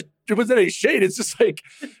wasn't any shade. It's just like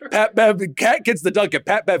Pat Bev and Cat gets the dunk, and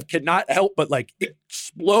Pat Bev cannot help but like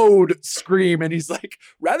explode, scream, and he's like,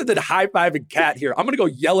 rather than high fiving Cat here, I'm gonna go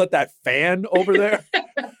yell at that fan over there.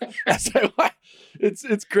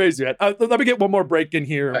 It's crazy, man. Let me get one more break in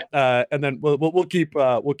here, and then we'll keep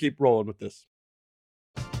rolling with this.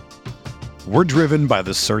 We're driven by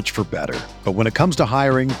the search for better. But when it comes to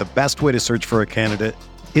hiring, the best way to search for a candidate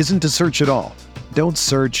isn't to search at all. Don't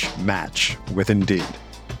search, match with Indeed.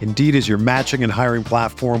 Indeed is your matching and hiring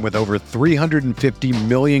platform with over 350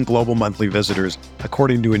 million global monthly visitors,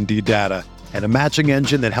 according to Indeed data, and a matching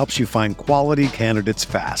engine that helps you find quality candidates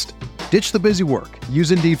fast. Ditch the busy work. Use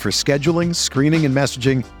Indeed for scheduling, screening, and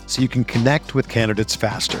messaging so you can connect with candidates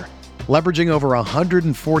faster. Leveraging over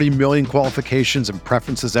 140 million qualifications and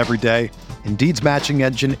preferences every day, Indeed's matching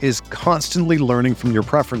engine is constantly learning from your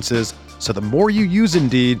preferences, so the more you use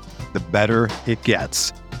Indeed, the better it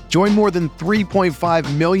gets. Join more than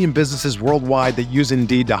 3.5 million businesses worldwide that use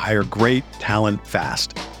Indeed to hire great talent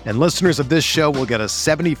fast. And listeners of this show will get a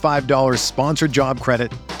 $75 sponsored job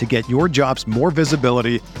credit to get your jobs more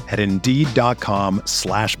visibility at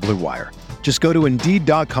Indeed.com/Blue Wire. Just go to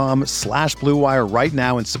Indeed.com/Blue Wire right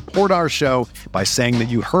now and support our show by saying that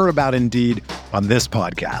you heard about Indeed on this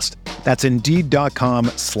podcast. That's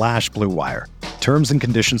Indeed.com/Blue Wire. Terms and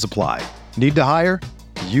conditions apply. Need to hire?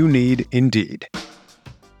 You need Indeed.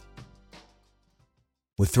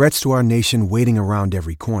 With threats to our nation waiting around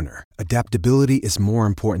every corner, adaptability is more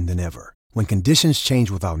important than ever. When conditions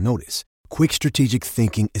change without notice, quick strategic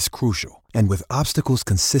thinking is crucial. And with obstacles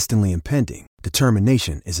consistently impending,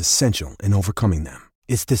 determination is essential in overcoming them.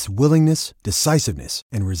 It's this willingness, decisiveness,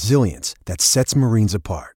 and resilience that sets Marines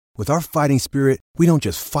apart. With our fighting spirit, we don't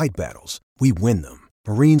just fight battles, we win them.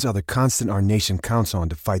 Marines are the constant our nation counts on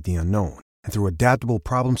to fight the unknown. And through adaptable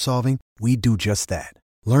problem solving, we do just that.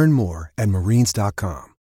 Learn more at Marines.com.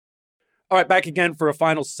 All right, back again for a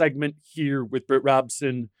final segment here with Britt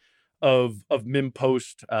Robson of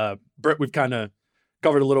MimPost. Britt, we've kind of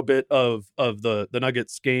covered a little bit of the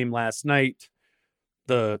Nuggets game last night,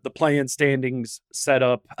 the play-in standings set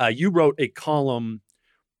up. You wrote a column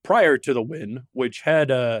prior to the win, which had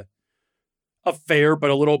a fair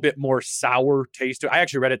but a little bit more sour taste to it. I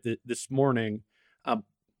actually read it this morning,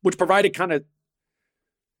 which provided kind of,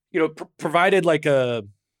 provided like a,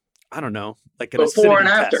 I don't know, like an before and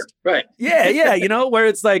acidity after, test. right? Yeah, where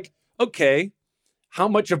it's like, okay, how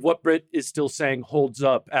much of what Britt is still saying holds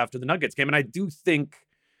up after the Nuggets game? And I do think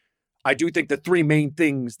the three main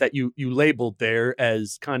things that you labeled there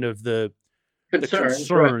as kind of the concerns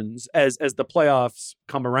right, as the playoffs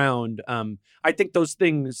come around. I think those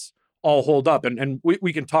things all hold up, and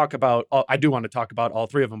we can talk about. I do want to talk about all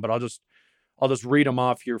three of them, but I'll just read them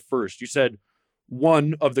off here first. You said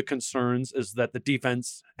one of the concerns is that the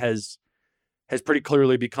defense has pretty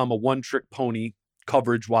clearly become a one-trick pony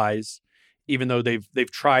coverage-wise, even though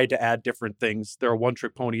they've tried to add different things. They're a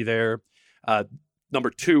one-trick pony there. Number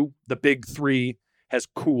two, the big three has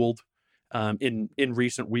cooled in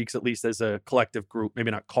recent weeks, at least as a collective group.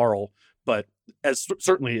 Maybe not Carl, but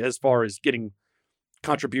certainly as far as getting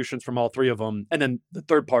contributions from all three of them. And then the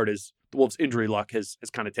third part is the Wolves' injury luck has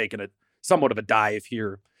kind of taken somewhat of a dive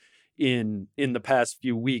here in the past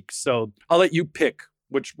few weeks. So I'll let you pick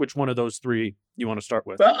which one of those three you want to start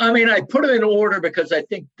with. Well, I mean, I put them in order because I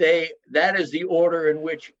think that is the order in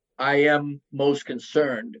which I am most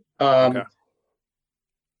concerned. Okay.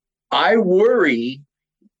 I worry.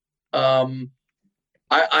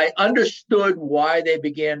 I understood why they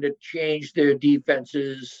began to change their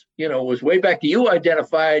defenses. It was way back. You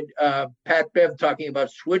identified Pat Bev talking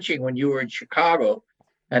about switching when you were in Chicago,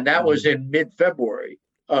 and that was in mid-February.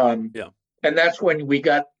 And that's when we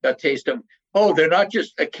got a taste of, they're not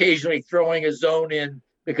just occasionally throwing a zone in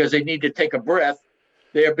because they need to take a breath.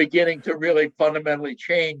 They're beginning to really fundamentally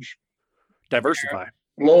change. Diversify.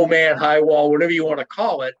 Low man, high wall, whatever you want to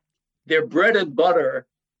call it. Their bread and butter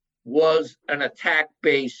was an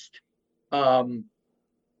attack-based, low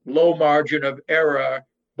margin of error,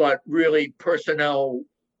 but really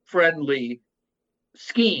personnel-friendly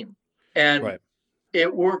scheme. And right,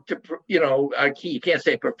 it worked to, you can't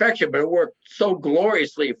say perfection, but it worked so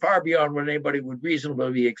gloriously, far beyond what anybody would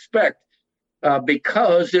reasonably expect,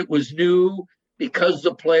 because it was new, because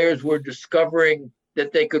the players were discovering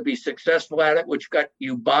that they could be successful at it, which got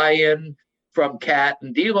you buy-in from Kat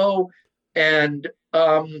and D'Lo, and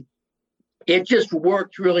it just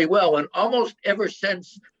worked really well. And almost ever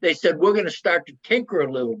since they said, we're going to start to tinker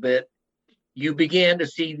a little bit, you began to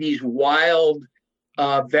see these wild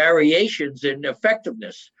variations in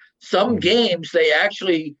effectiveness. Some games, they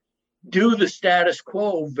actually do the status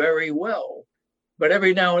quo very well. But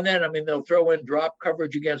every now and then, I mean, they'll throw in drop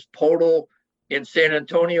coverage against Podol in San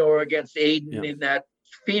Antonio or against Aiden in that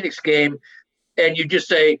Phoenix game. And you just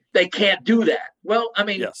say, they can't do that. Well, I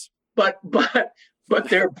mean, yes. But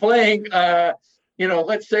they're playing,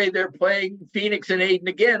 let's say they're playing Phoenix and Aiden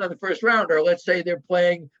again on the first round, or let's say they're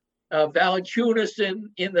playing Valanciunas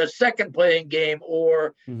in the second playing game,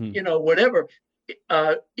 or, whatever.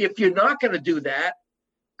 If you're not going to do that,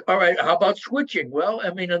 all right, how about switching? Well,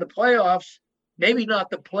 I mean, in the playoffs, maybe not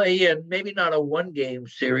the play-in, maybe not a one-game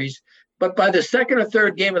series, but by the second or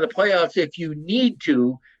third game of the playoffs, if you need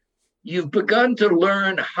to, you've begun to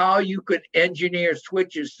learn how you could engineer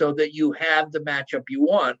switches so that you have the matchup you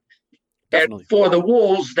want. Definitely. And for the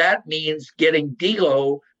Wolves, that means getting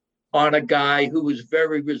D'Lo on a guy who is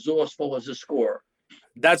very resourceful as a scorer.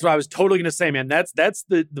 That's what I was totally going to say, man. That's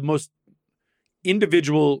the most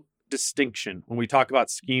individual distinction when we talk about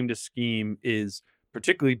scheme to scheme, is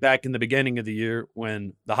particularly back in the beginning of the year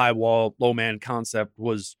when the high wall, low man concept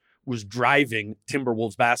was driving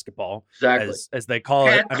Timberwolves basketball, exactly, as they call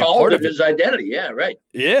it. I mean, part of his identity. Yeah, right.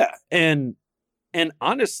 Yeah. And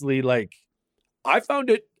honestly, like, I found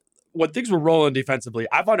it, when things were rolling defensively,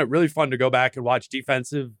 I found it really fun to go back and watch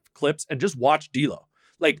defensive clips and just watch D'Lo.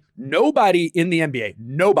 Like, nobody in the NBA,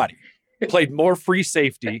 nobody played more free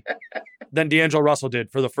safety than D'Angelo Russell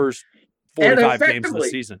did for the first 45 games of the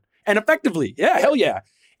season. And effectively, yeah, hell yeah.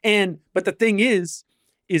 But the thing is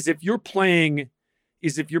if you're playing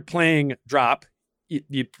drop,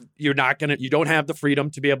 you're not gonna, you don't have the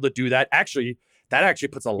freedom to be able to do that. Actually, that actually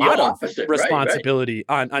puts a lot of responsibility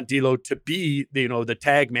on D'Lo to be, the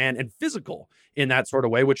tag man and physical in that sort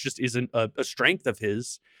of way, which just isn't a strength of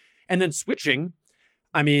his. And then switching,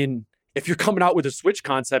 I mean, if you're coming out with a switch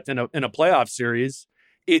concept in a playoff series,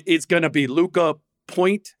 it's going to be Luka,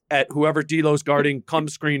 point at whoever D'Lo's guarding, come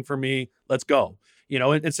screen for me, let's go.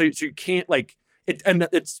 And so you can't, like, it, and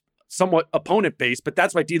it's somewhat opponent based, but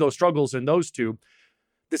that's why D'Lo struggles in those two.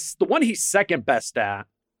 The one he's second best at,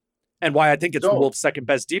 and why I think it's the Wolves' second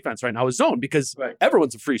best defense right now, is zone, because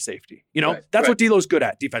everyone's a free safety. That's what D'Lo's good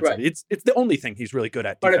at defensively. Right. It's the only thing he's really good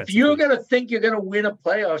at. But if you're going to think you're going to win a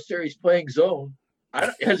playoff series playing zone,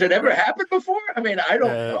 has it ever happened before? I mean, I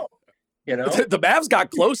don't know. The Mavs got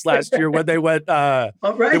close last year when they went. They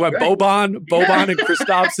went Boban and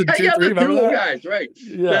Kristaps and 2-3. Remember that? Guys, right?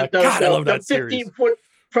 Yeah, God, I love that 15-foot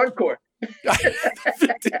front court.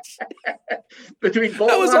 Between Boban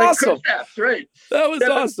that was awesome. And Kristaps, right? That was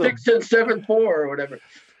awesome. 7-6 and 7-4 or whatever.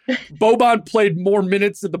 Boban played more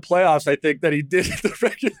minutes in the playoffs, I think, than he did in the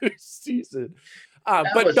regular season.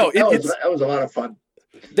 That was a lot of fun.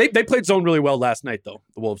 They played zone really well last night, though.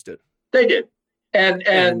 The Wolves did. They did. And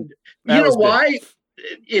you know why?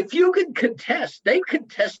 If you can contest, they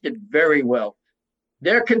contested very well.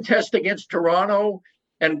 Their contest against Toronto,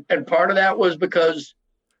 and part of that was because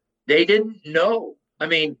they didn't know. I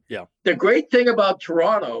mean, the great thing about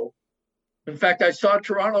Toronto, in fact, I saw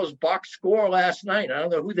Toronto's box score last night. I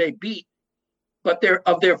don't know who they beat, but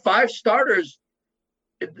of their five starters,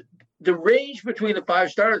 the range between the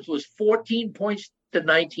five starters was 14 points to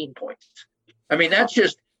 19 points. I mean, that's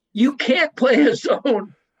just, you can't play a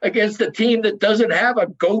zone against a team that doesn't have a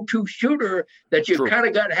go-to shooter that you've kind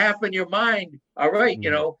of got half in your mind. All right,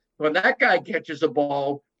 when that guy catches a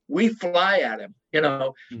ball, we fly at him,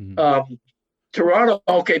 Toronto,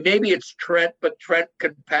 okay, maybe it's Trent, but Trent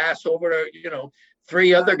can pass over to,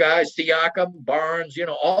 three other guys, Siakam, Barnes,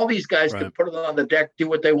 all these guys can put it on the deck, do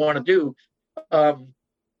what they want to do.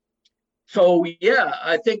 So, yeah,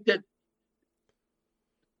 I think that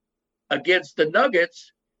against the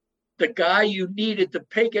Nuggets, the guy you needed to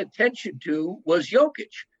pay attention to was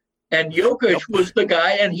Jokic. And Jokic was the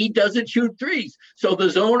guy, and he doesn't shoot threes. So the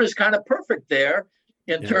zone is kind of perfect there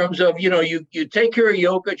in terms of, you take care of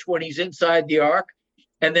Jokic when he's inside the arc,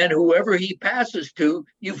 and then whoever he passes to,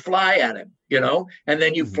 you fly at him, and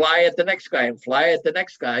then you fly at the next guy and fly at the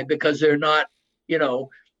next guy, because they're not,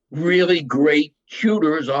 really great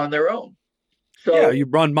shooters on their own. So you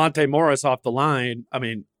run Monte Morris off the line. I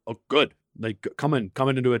mean, good. Like, coming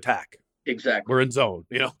into attack. Exactly. We're in zone,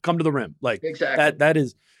 come to the rim. Like, exactly. That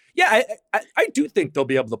is, I do think they'll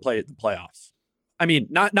be able to play it in the playoffs. I mean,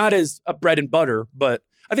 not as a bread and butter, but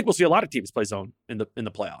I think we'll see a lot of teams play zone in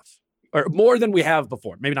the playoffs, or more than we have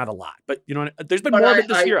before. Maybe not a lot, but there's been more of it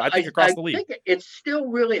this year. I think across the league. I think it's still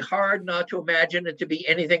really hard not to imagine it to be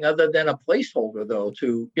anything other than a placeholder, though.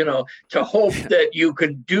 To hope that you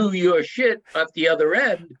can do your shit at the other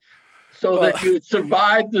end, so that you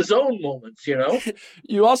survive the zone moments.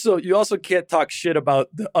 You also can't talk shit about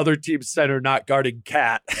the other team's center not guarding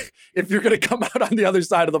Cat if you're going to come out on the other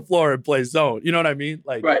side of the floor and play zone. You know what I mean?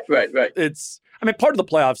 Like, right. Part of the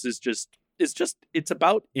playoffs is it's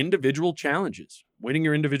about individual challenges, winning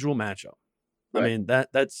your individual matchup. Right. I mean,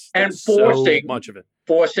 that's forcing so much of it,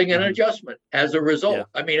 forcing an adjustment as a result. Yeah.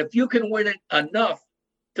 I mean, if you can win it enough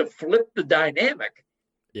to flip the dynamic,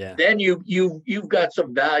 then you've got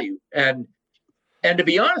some value. And to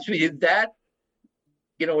be honest with you, that,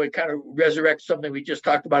 it kind of resurrects something we just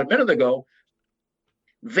talked about a minute ago.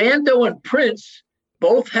 Vando and Prince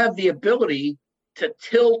both have the ability to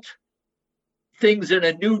tilt things in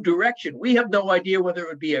a new direction. We have no idea whether it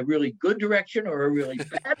would be a really good direction or a really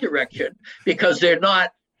bad direction because they're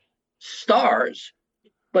not stars,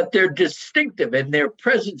 but they're distinctive and their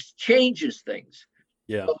presence changes things.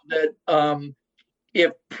 Yeah. So that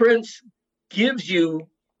if Prince gives you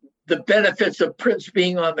the benefits of Prince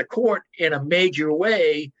being on the court in a major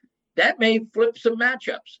way, that may flip some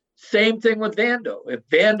matchups. Same thing with Vando. If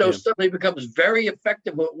Vando suddenly becomes very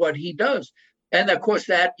effective at what he does, and of course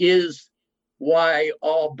that is why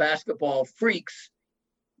all basketball freaks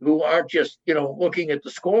who aren't just looking at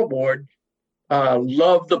the scoreboard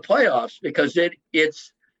love the playoffs, because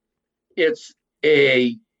it's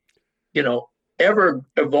a ever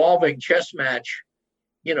evolving chess match,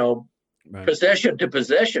 right. Possession to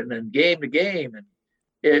possession and game to game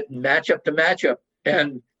and matchup to matchup.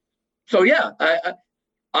 And so, yeah,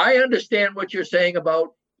 I understand what you're saying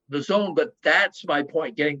about the zone, but that's my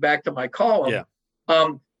point. Getting back to my column. Yeah.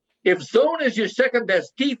 If zone is your second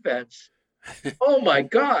best defense, oh my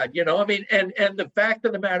God, and the fact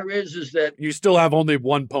of the matter is that you still have only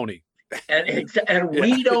one pony. And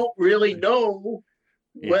we don't really know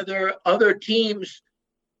whether other teams,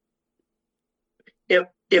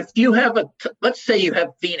 if you have let's say you have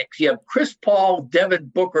Phoenix, you have Chris Paul,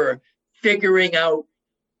 Devin Booker figuring out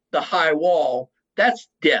the high wall, that's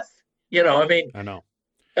death. I know.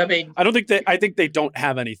 I think they don't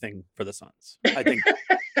have anything for the Suns. I think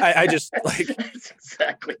I just like. That's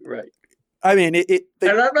exactly right. I mean, and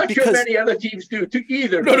I'm not sure many other teams do too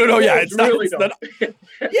either. No. Yeah, it's really not.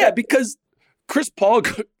 Yeah, because Chris Paul,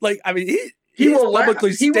 he will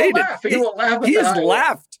publicly stated he will laugh. He has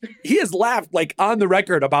laughed. He has laughed on the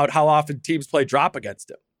record about how often teams play drop against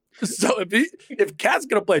him. So if Cat's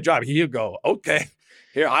gonna play drop, he'll go, okay.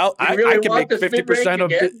 Here, I can make 50%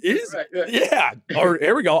 of it. Right. Yeah. Or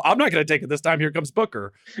here we go. I'm not going to take it this time. Here comes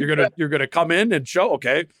Booker. You're gonna come in and show.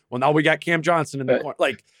 Okay. Well, now we got Cam Johnson in the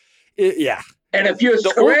corner. Yeah. And if you're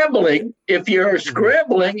scrambling,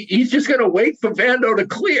 he's just going to wait for Vando to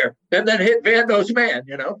clear and then hit Vando's man.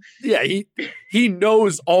 Yeah. He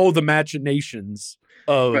knows all the machinations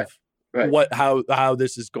of how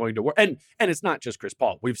this is going to work. And it's not just Chris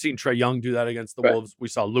Paul. We've seen Trae Young do that against the Wolves. We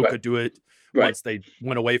saw Luka do it once they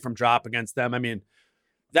went away from drop against them. I mean,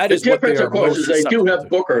 that is what they are. The difference, of course, is they do have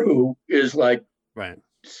Booker, who is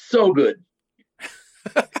so good.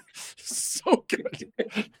 So good.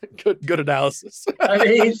 Good analysis. I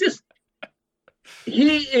mean,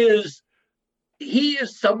 he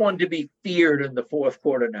is someone to be feared in the fourth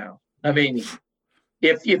quarter now. I mean,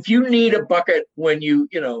 if you need a bucket when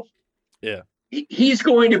he's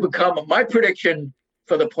going to become, my prediction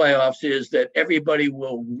for the playoffs is that everybody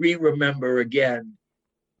will remember again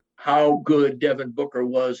how good Devin Booker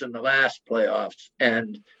was in the last playoffs.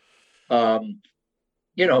 And,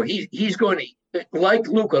 he's going to, like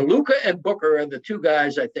Luka and Booker are the two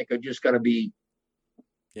guys I think are just going to be,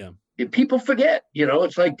 people forget,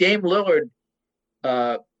 it's like Dame Lillard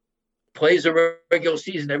plays a regular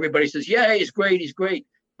season. Everybody says, yeah, he's great.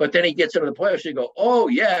 But then he gets into the playoffs and you go, oh,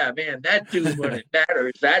 yeah, man, that dude, when it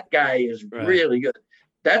matters, that guy is really good.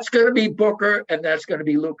 That's going to be Booker, and that's going to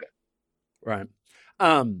be Luka. Right.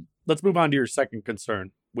 Let's move on to your second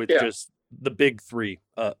concern, which is the big three,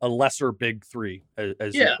 a lesser big three,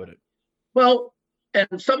 as you put it. Well,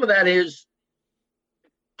 and some of that is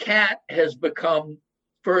Cat has become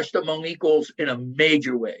first among equals in a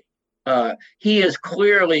major way. He has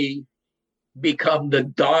clearly become the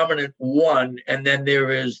dominant one, and then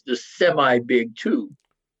there is the semi-big two.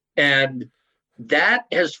 And that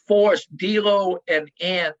has forced D'Lo and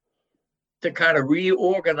Ant to kind of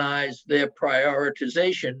reorganize their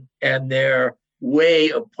prioritization and their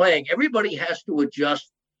way of playing. Everybody has to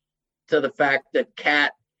adjust to the fact that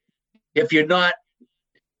Cat, if you're not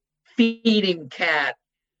feeding Cat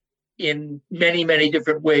in many, many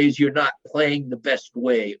different ways, you're not playing the best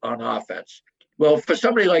way on offense. Well, for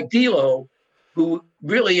somebody like D'Lo, who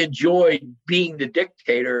really enjoyed being the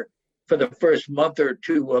dictator for the first month or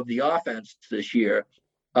two of the offense this year,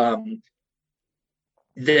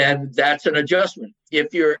 then that's an adjustment.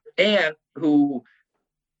 If you're Ant, who,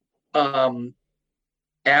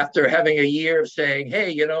 after having a year of saying,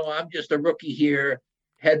 hey, I'm just a rookie here,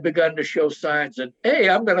 had begun to show signs that, hey,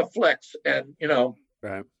 I'm going to flex. And,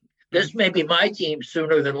 this may be my team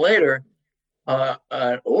sooner than later.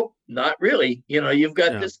 Not really. You've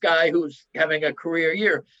got this guy who's having a career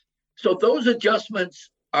year. So those adjustments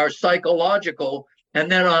are psychological. And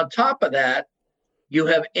then on top of that, you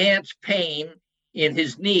have Ant's pain in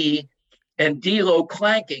his knee and D'Lo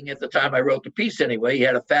clanking at the time I wrote the piece anyway. He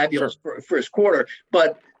had a fabulous first quarter.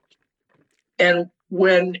 And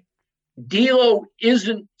when D'Lo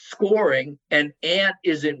isn't scoring and Ant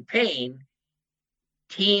is in pain,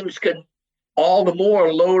 teams can all the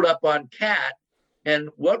more load up on Cat. And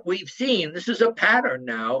what we've seen, this is a pattern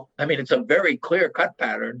now. I mean, it's a very clear-cut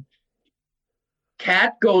pattern.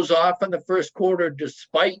 Cat goes off in the first quarter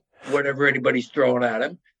despite whatever anybody's throwing at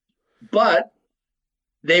him, but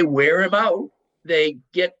they wear him out. They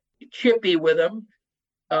get chippy with him.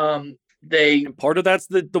 And part of that's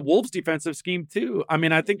the Wolves defensive scheme too. I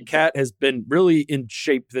mean, I think Cat has been really in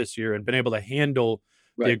shape this year and been able to handle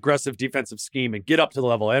the aggressive defensive scheme and get up to the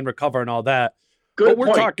level and recover and all that. Good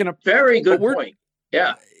point. Very good point.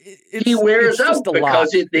 Yeah. He wears out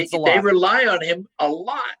because they rely on him a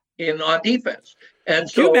lot on defense. And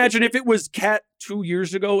so, can you imagine if it was Cat 2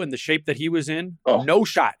 years ago in the shape that he was in? No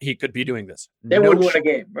shot he could be doing this. They wouldn't win a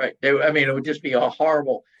game, right? It would just be a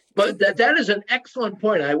horrible. But that is an excellent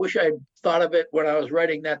point. I wish I thought of it when I was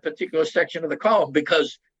writing that particular section of the column,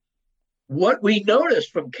 because what we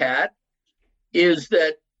noticed from Cat is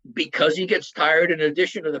that because he gets tired, in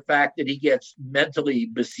addition to the fact that he gets mentally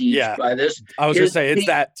besieged by this. I was going to say, it's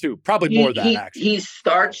that too. Probably more that, actually. He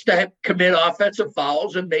starts to commit offensive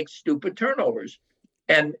fouls and make stupid turnovers.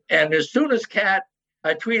 And as soon as Cat,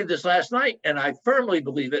 I tweeted this last night, and I firmly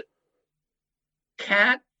believe it,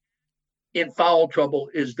 Cat in foul trouble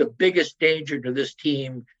is the biggest danger to this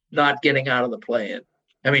team not getting out of the play-in.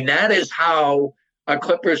 I mean, that is how a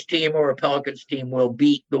Clippers team or a Pelicans team will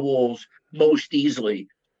beat the Wolves most easily,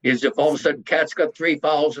 is if all of a sudden Cat's got 3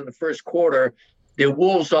 fouls in the first quarter, the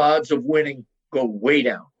Wolves' odds of winning go way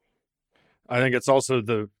down. I think it's also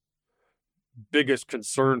the biggest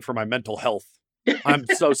concern for my mental health. I'm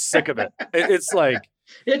so sick of it. It's like,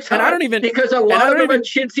 it's hard, and I don't even, because a lot of them are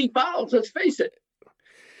chintzy fouls, let's face it.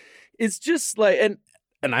 It's just like, and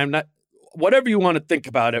I'm not, whatever you want to think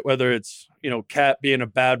about it, whether it's, Cat being a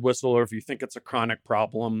bad whistle or if you think it's a chronic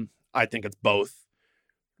problem, I think it's both.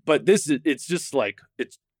 But it's just like,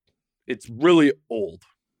 it's really old.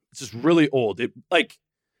 It's just really old.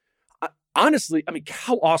 Honestly, I mean,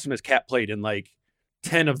 how awesome has Cat played in like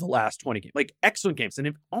 10 of the last 20 games? Like, excellent games. And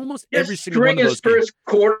in almost every single one of those string his first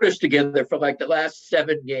quarters together for like the last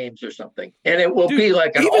 7 games or something. And it will be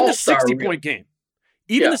like an all-star. Even the 60-point game.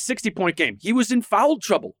 Even the 60-point game. He was in foul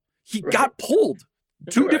trouble. He got pulled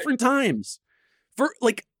 2 different times for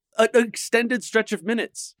like an extended stretch of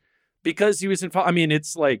minutes because he was in foul. I mean,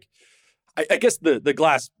 it's like, I guess the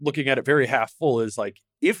glass, looking at it very half full, is like,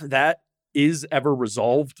 if that is ever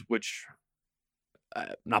resolved, which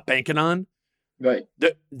I'm not banking on, right?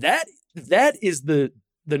 That is the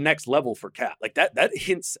next level for Cat. Like that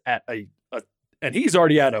hints at a and he's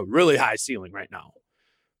already at a really high ceiling right now.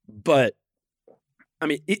 But I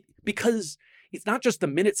mean, because it's not just the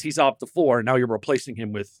minutes he's off the floor, and now you're replacing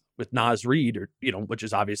him with Naz Reid, or which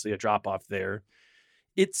is obviously a drop off there.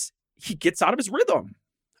 He gets out of his rhythm.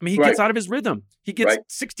 I mean, he gets out of his rhythm. He gets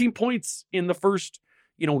 16 points in the first,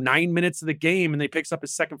 9 minutes of the game, and they picks up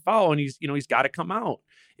his second foul, and he's got to come out.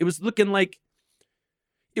 It was looking like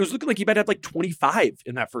he might have like 25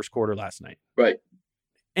 in that first quarter last night. Right.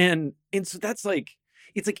 And so that's like,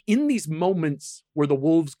 it's like in these moments where the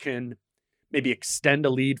Wolves can maybe extend a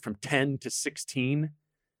lead from 10 to 16,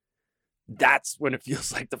 that's when it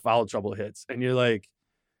feels like the foul trouble hits. And you're like,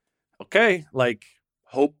 okay, like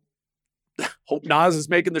hope Naz is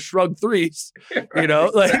making the shrug threes,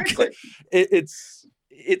 Exactly.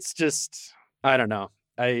 it's just, I don't know.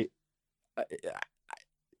 I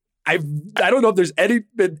don't know if there's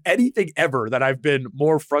been anything ever that I've been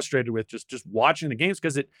more frustrated with just watching the games,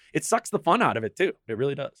 because it sucks the fun out of it too. It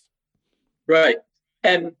really does. Right.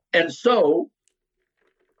 And so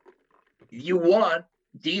you want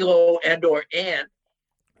D'Lo and or Ant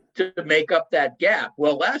to make up that gap.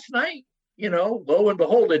 Well, last night, lo and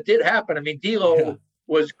behold, it did happen. I mean, D'Lo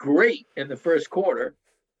was great in the first quarter,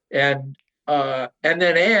 and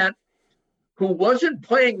then Ant, who wasn't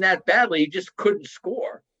playing that badly, he just couldn't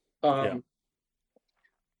score. All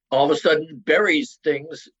of a sudden buries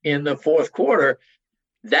things in the fourth quarter.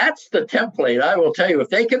 That's the template. I will tell you, if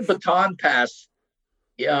they can baton pass,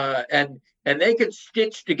 and they can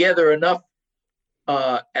stitch together enough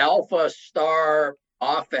alpha star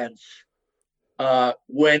offense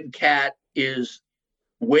when Cat is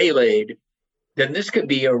waylaid, then this could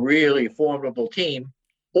be a really formidable team.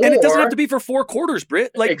 And it doesn't have to be for 4 quarters,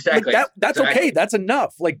 Britt. Exactly. That's okay. That's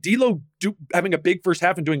enough. Like D'Lo having a big first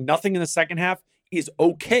half and doing nothing in the second half is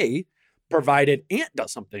okay, provided Ant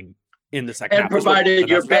does something in the second half. And provided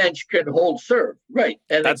your bench can hold serve. Right.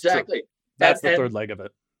 And that's exactly. True. That's the third leg of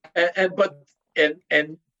it.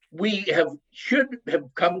 And we should have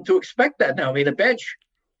come to expect that now. I mean, a bench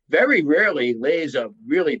very rarely lays a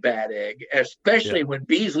really bad egg, especially when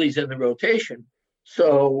Beasley's in the rotation.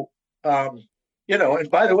 So, and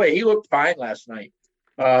by the way, he looked fine last night.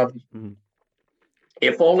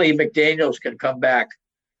 If only McDaniels can come back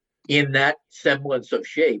in that semblance of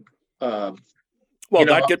shape.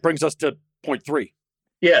 That brings us to point 3.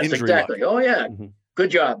 Yes, Injury exactly. luck. Oh, yeah.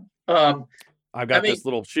 Good job. I've got this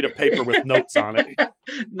little sheet of paper with notes on it.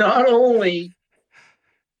 Not only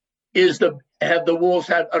have the Wolves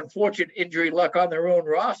had unfortunate injury luck on their own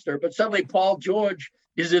roster, but suddenly Paul George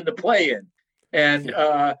is in the play-in. And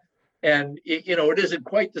it isn't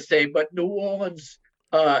quite the same, but New Orleans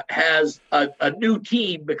has a new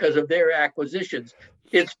team because of their acquisitions.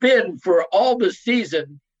 It's been for all this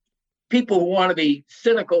season, people who want to be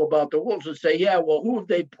cynical about the Wolves would say, yeah, well, who have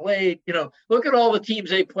they played? Look at all the teams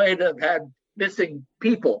they played that have had missing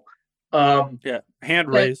people. Hand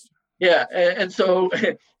raised. And so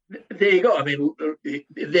there you go. I mean,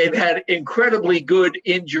 they've had incredibly good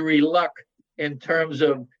injury luck in terms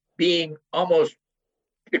of being almost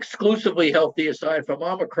exclusively healthy aside from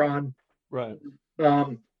Omicron. Right.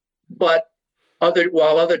 But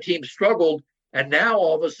while other teams struggled, and now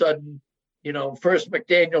all of a sudden, first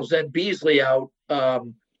McDaniels, then Beasley out,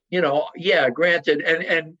 granted.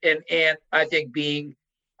 And I think being,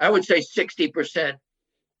 I would say 60%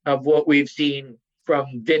 of what we've seen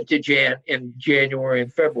from vintage Ant in January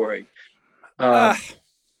and February. Not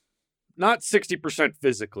 60%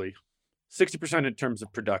 physically, 60% in terms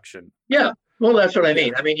of production. Yeah. Well, that's what I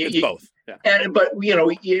mean. I mean, it's both. Yeah. But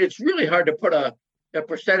it's really hard to put a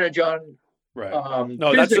percentage on. Right.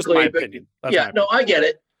 No, that's just my opinion. I get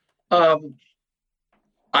it. I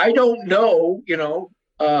don't know,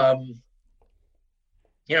 I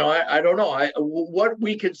don't know. What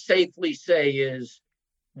we can safely say is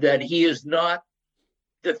that he is not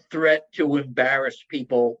the threat to embarrass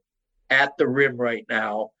people at the rim right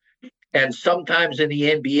now. And sometimes in the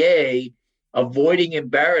NBA, avoiding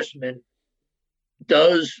embarrassment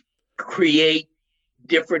does create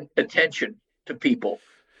different attention to people.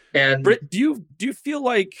 And Britt, do you feel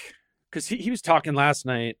like, because he was talking last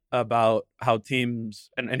night about how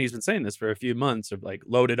teams, and he's been saying this for a few months, have like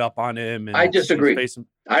loaded up on him. And I disagree.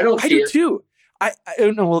 I don't see it. Too. I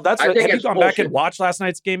don't know. Well, have you gone back and watched last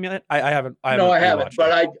night's game yet? I haven't. I haven't.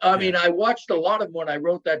 But I mean, I watched a lot of them when I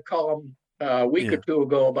wrote that column a week or two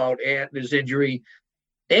ago about Ant and his injury.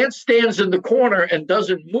 Ant stands in the corner and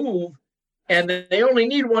doesn't move, and they only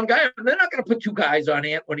need one guy. They're not going to put two guys on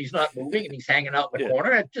Ant when he's not moving and he's hanging out in the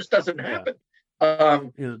corner. It just doesn't happen.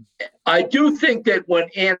 I do think that when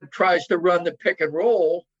Ant tries to run the pick and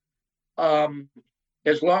roll,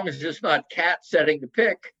 as long as it's not Cat setting the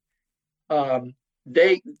pick,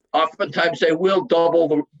 they will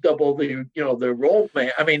double the roll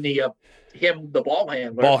man. I mean the ball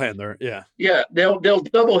handler. Ball handler, yeah. They'll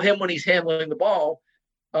double him when he's handling the ball,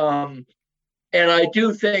 and I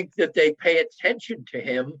do think that they pay attention to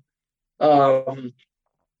him,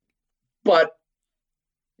 but.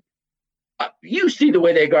 You see the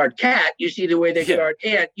way they guard Cat. You see the way they guard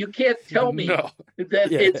Ant. You can't tell me that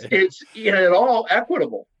it's at all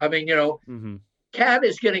equitable. I mean, Cat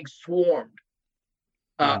is getting swarmed.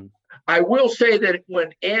 I will say that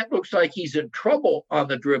when Ant looks like he's in trouble on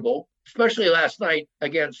the dribble, especially last night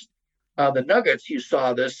against the Nuggets, you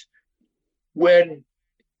saw this, when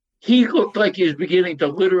he looked like he was beginning to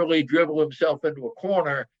literally dribble himself into a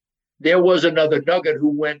corner, there was another Nugget who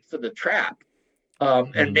went for the trap.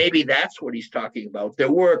 And maybe that's what he's talking about.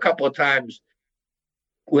 There were a couple of times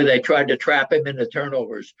where they tried to trap him into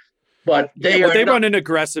turnovers, but they run an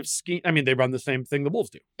aggressive scheme. I mean, they run the same thing the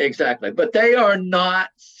Wolves do. Exactly, but they are not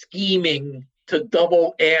scheming to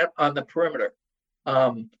double Ant on the perimeter.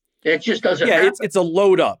 It just doesn't. Yeah, happen. It's a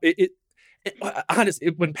load up.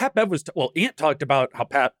 Honestly, when Pat Bev Ant talked about how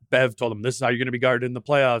Pat Bev told him this is how you're going to be guarded in the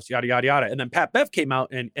playoffs, yada yada yada, and then Pat Bev came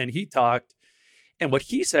out and he talked. And what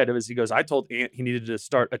he said was, he goes, I told Ant he needed to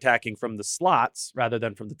start attacking from the slots rather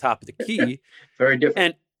than from the top of the key. Very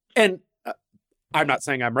different. And I'm not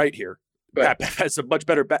saying I'm right here. Right. Pat has a much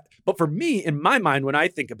better bet. But for me, in my mind, when I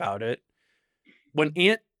think about it, when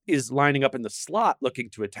Ant is lining up in the slot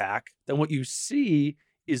looking to attack, then what you see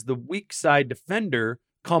is the weak side defender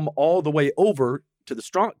come all the way over to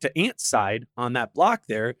Ant's side on that block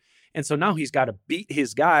there. And so now he's got to beat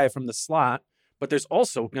his guy from the slot, but there's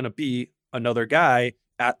also going to be another guy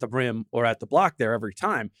at the rim or at the block there every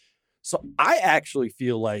time. So I actually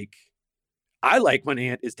feel like I like when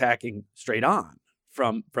Ant is tacking straight on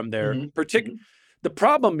from there. The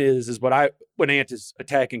problem is when Ant is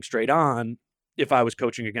attacking straight on, if I was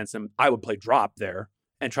coaching against him, I would play drop there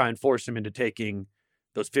and try and force him into taking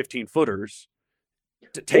those 15 footers,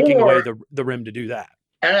 taking away the rim to do that.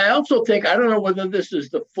 And I also think, I don't know whether this is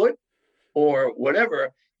the foot or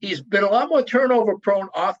whatever, he's been a lot more turnover prone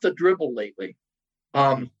off the dribble lately.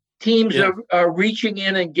 teams are reaching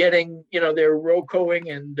in and getting, they're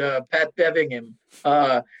Rokoing and Pat Beving him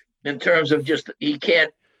in terms of just he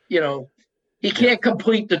can't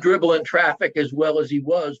complete the dribble in traffic as well as he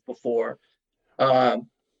was before. And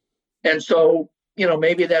so,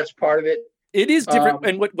 maybe that's part of it. It is different.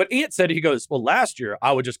 And what Ant said, he goes, well, last year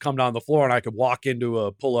I would just come down the floor and I could walk into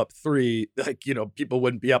a pull-up three. Like, people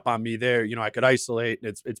wouldn't be up on me there. I could isolate,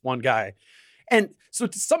 and it's one guy. And so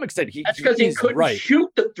to some extent, that's because he couldn't shoot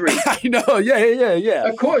the three. I know. Yeah.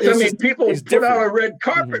 Of course. People put out a red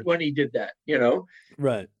carpet when he did that,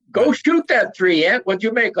 Right. Go shoot that three, Ant. What'd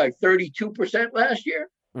you make, like 32% last year?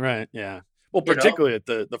 Right, yeah. Well, particularly at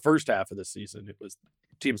the first half of the season, it was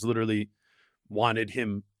teams literally wanted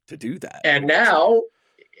him to do that. And now,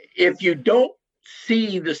 if you don't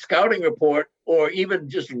see the scouting report or even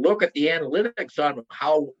just look at the analytics on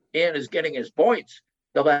how Ant is getting his points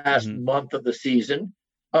the last month of the season,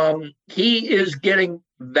 he is getting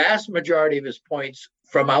vast majority of his points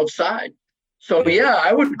from outside. So,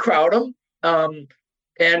 I would crowd him.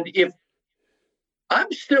 And if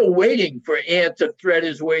I'm still waiting for Ant to thread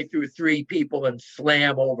his way through three people and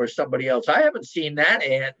slam over somebody else. I haven't seen that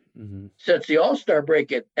Ant since the All-Star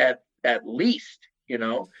break at least, he had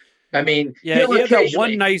that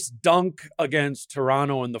one nice dunk against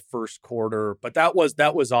Toronto in the first quarter, but that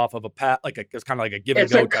was off of a pat, it's kind of like a give and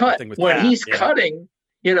go type of thing with when Pat. He's cutting,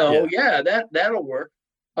 that'll work.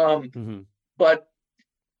 But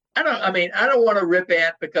I don't want to rip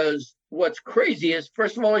Ant, because what's crazy is,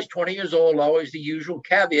 first of all, he's 20 years old, always the usual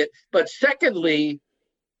caveat. But secondly,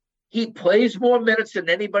 he plays more minutes than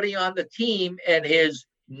anybody on the team, and his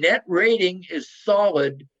net rating is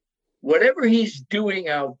solid. Whatever he's doing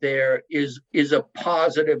out there is a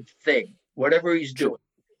positive thing, whatever he's doing.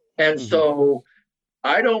 And so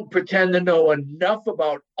I don't pretend to know enough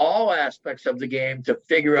about all aspects of the game to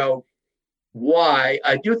figure out why.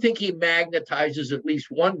 I do think he magnetizes at least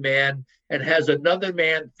one man and has another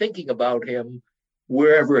man thinking about him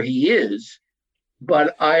wherever he is.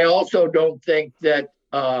 But I also don't think that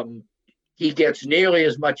he gets nearly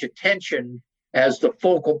as much attention as the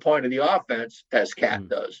focal point of the offense as Cat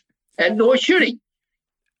does. And nor should he.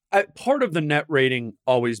 Part of the net rating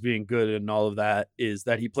always being good and all of that is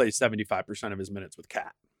that he plays 75% of his minutes with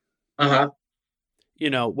Cat.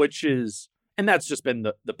 Which is, and that's just been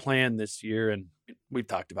the plan this year. And we've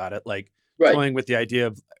talked about it, going with the idea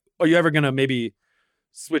of, are you ever going to maybe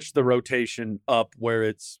switch the rotation up where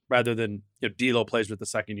it's, rather than D'Lo plays with the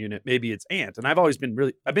second unit, maybe it's Ant. And I've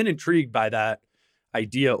been intrigued by that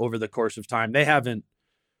idea over the course of time. They haven't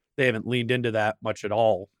leaned into that much at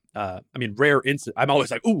all. Rare instance. I'm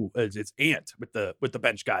always like, ooh, it's Ant with the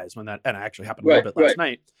bench guys and it actually happened a little bit last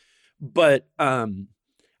night. But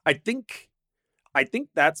I think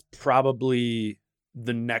that's probably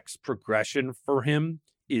the next progression for him,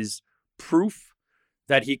 is proof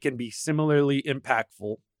that he can be similarly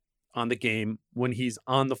impactful on the game when he's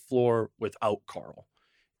on the floor without Karl.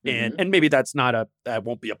 And maybe that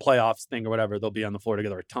won't be a playoffs thing or whatever. They'll be on the floor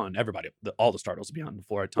together a ton. All the starters will be on the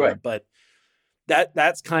floor a ton. But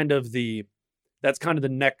that's kind of the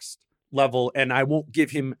next level. And I won't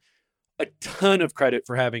give him a ton of credit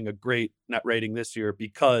for having a great net rating this year,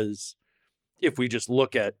 because if we just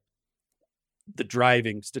look at the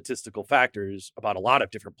driving statistical factors about a lot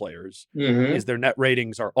of different players, is their net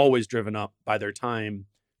ratings are always driven up by their time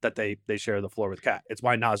that they share the floor with Cat. It's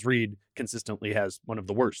why Naz Reid consistently has one of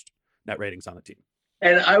the worst net ratings on the team.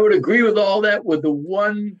 And I would agree with all that, with the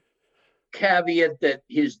one caveat that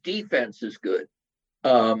his defense is good.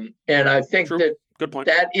 And I think good point.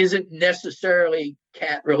 That isn't necessarily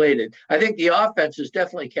Cat related. I think the offense is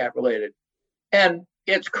definitely Cat related. And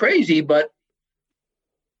it's crazy, but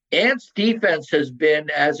Ant's defense has been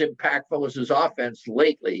as impactful as his offense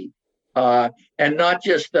lately. And not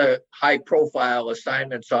just the high profile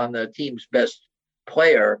assignments on the team's best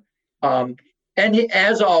player. And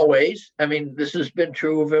as always, this has been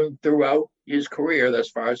true of him throughout his career as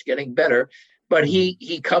far as getting better, but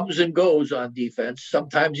he comes and goes on defense.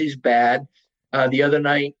 Sometimes he's bad. The other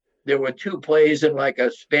night, there were two plays in like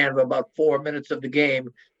a span of about 4 minutes of the game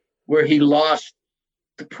where he lost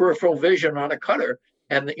the peripheral vision on a cutter,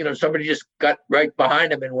 and somebody just got right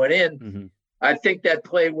behind him and went in. I think that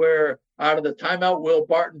play where out of the timeout, Will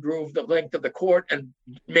Barton drove the length of the court and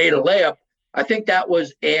made a layup, I think that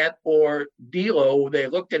was Ant or D'Lo. They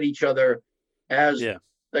looked at each other as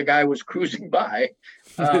the guy was cruising by.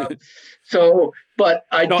 Ant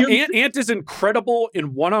is incredible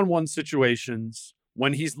in one-on-one situations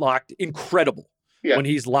when he's locked. Incredible when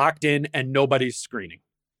he's locked in and nobody's screening.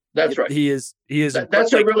 That's right. He is.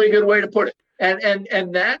 That's a really good way to put it.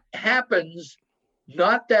 And that happens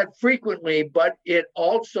not that frequently, but it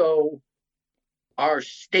also are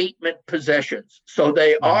statement possessions. So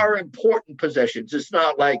they are important possessions. It's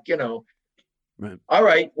not like, Right. All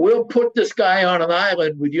right, we'll put this guy on an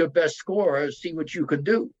island with your best scorer, see what you can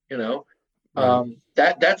do, Right.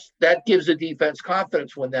 That gives the defense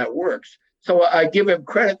confidence when that works. So I give him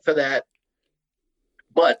credit for that.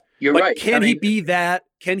 But you're right. Can he be that?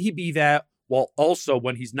 Can he be that while also,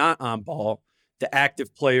 when he's not on ball, the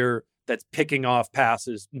active player that's picking off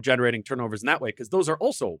passes and generating turnovers in that way? Because those are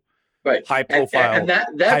also right. high profile, and that's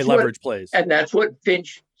high leverage plays. And that's what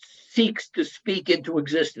Finch seeks to speak into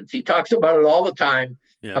existence. He talks about it all the time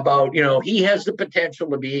about, he has the potential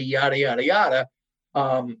to be yada, yada, yada.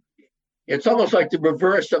 It's almost like the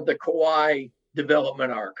reverse of the Kawhi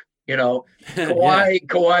development arc.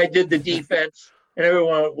 Kawhi did the defense and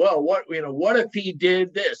everyone, well, what if he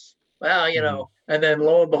did this? Well, and then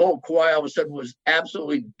lo and behold, Kawhi all of a sudden was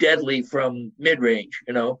absolutely deadly from mid-range,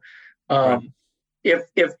 Right.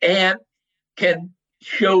 If Ant can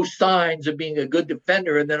show signs of being a good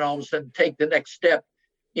defender and then all of a sudden take the next step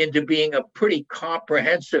into being a pretty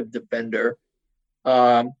comprehensive defender,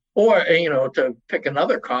 or to pick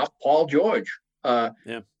another comp, Paul George,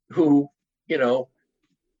 who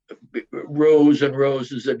rose and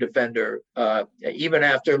rose as a defender, even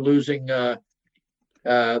after losing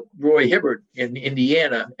Roy Hibbert in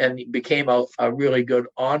Indiana, and he became a really good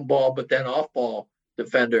on-ball but then off-ball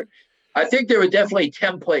defender. I think there are definitely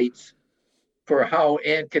templates for how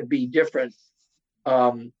Ant can be different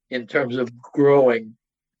in terms of growing.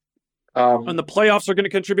 And the playoffs are going to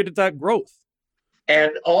contribute to that growth.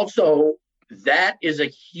 And also, that is a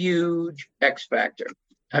huge X factor.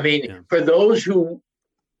 I mean, for those who,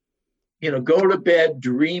 go to bed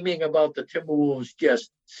dreaming about the Timberwolves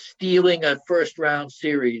just stealing a first-round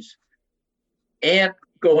series, Ant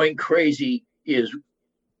going crazy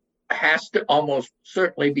has to almost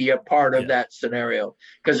certainly be a part of that scenario.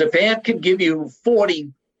 Because if Ant can give you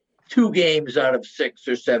 42 games out of 6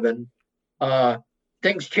 or 7,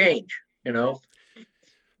 things change.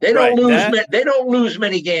 They don't lose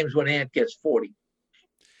many games when Ant gets 40.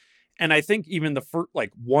 And I think even the first,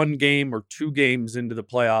 one game or 2 games into the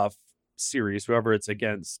playoff series, whoever it's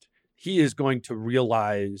against, he is going to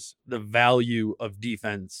realize the value of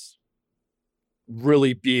defense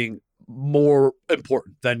really being more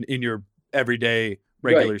important than in your everyday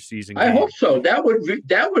regular season game. I hope so. That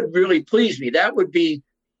would really please me. That would be,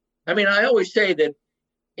 I always say that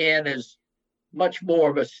Ant is much more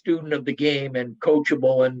of a student of the game and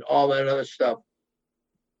coachable and all that other stuff.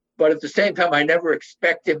 But at the same time, I never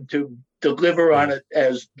expect him to deliver on it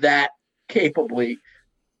as that capably.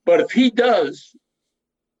 But if he does,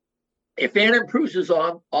 if Ant improves his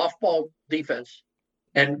off-ball defense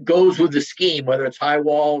and goes with the scheme, whether it's high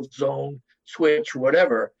wall, zone, switch,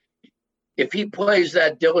 whatever, if he plays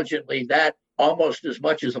that diligently, that almost as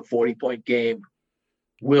much as a 40-point game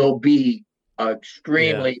will be an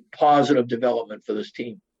extremely positive development for this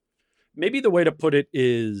team. Maybe the way to put it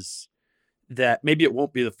is that maybe it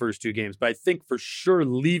won't be the first 2 games, but I think for sure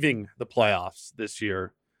leaving the playoffs this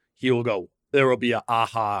year, there will be a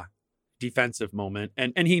aha defensive moment.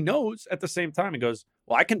 And he knows at the same time, he goes,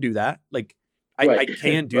 well, I can do that. I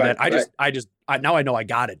can do that. Now I know I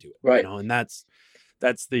got to do it. Right. And that's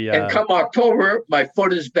the, and come October, my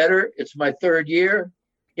foot is better. It's my 3rd year,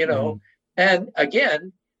 and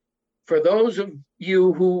again, for those of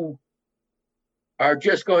you who are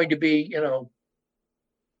just going to be,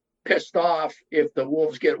 pissed off if the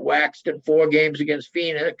Wolves get waxed in 4 games against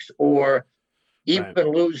Phoenix or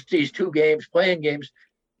even lose these 2 games, playing games,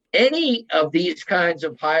 any of these kinds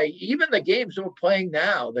of even the games we're playing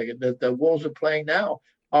now, the Wolves are playing now,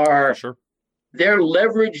 they're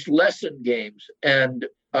leveraged lesson games, and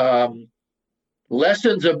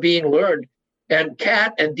lessons are being learned. And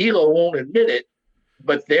Kat and D'Lo won't admit it,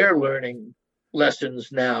 but they're learning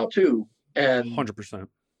lessons now too. And 100%.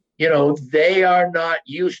 They are not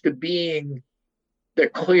used to being the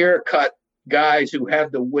clear-cut guys who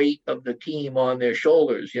have the weight of the team on their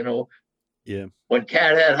shoulders. When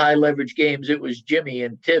Kat had high leverage games, it was Jimmy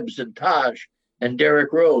and Tibbs and Taj and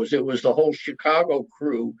Derrick Rose. It was the whole Chicago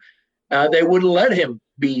crew. They wouldn't let him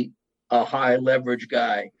be a high leverage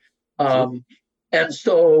guy. And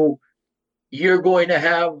so you're going to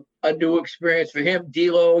have a new experience for him.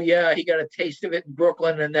 D'Lo, he got a taste of it in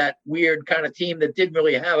Brooklyn and that weird kind of team that didn't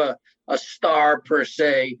really have a star per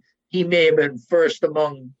se. He may have been first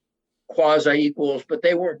among quasi-equals, but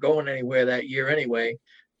they weren't going anywhere that year anyway.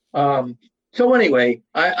 So anyway,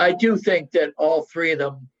 I do think that all 3 of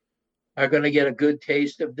them are going to get a good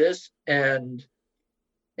taste of this. And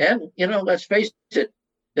let's face it,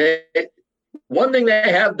 one thing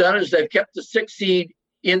they have done is they've kept the 6 seed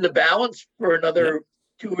in the balance for another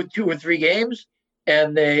two or three games,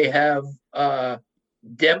 and they have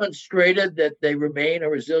demonstrated that they remain a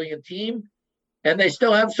resilient team, and they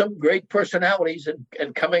still have some great personalities.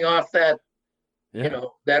 And coming off that,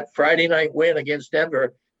 that Friday night win against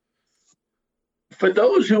Denver, for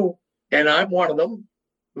those who, and I'm one of them,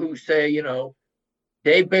 who say,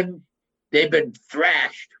 they've been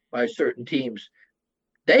thrashed by certain teams.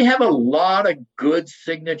 They have a lot of good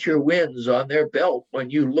signature wins on their belt when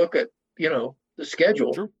you look at, the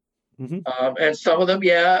schedule. True. Mm-hmm. And some of them,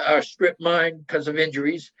 are strip mine because of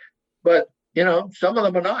injuries, but some of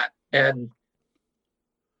them are not. And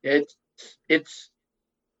it's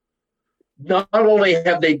not only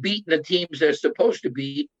have they beaten the teams they're supposed to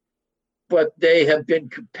beat, but they have been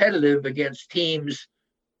competitive against teams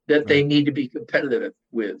that they need to be competitive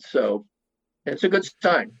with. So it's a good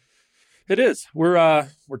sign. It is. We're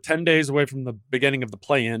 10 days away from the beginning of the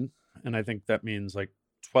play-in, and I think that means like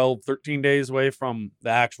 12, 13 days away from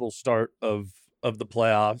the actual start of the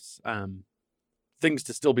playoffs. Things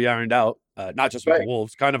to still be ironed out, not just with the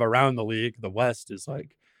Wolves, kind of around the league. The West is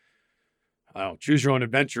like, I don't know, choose your own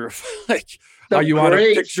adventure. Like how you want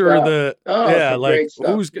to picture stuff.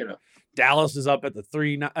 Who's Dallas is up at the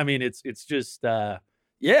 3. I mean, it's just Dallas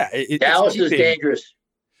is dangerous.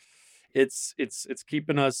 It's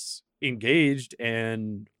keeping us engaged,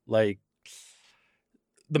 and like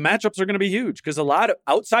the matchups are going to be huge because a lot of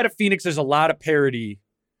outside of Phoenix, there's a lot of parity.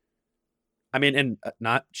 I mean, and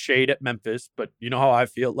not shade at Memphis, but you know how I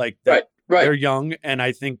feel like that they're young, and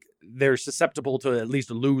I think they're susceptible to at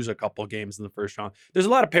least lose a couple of games in the first round. There's a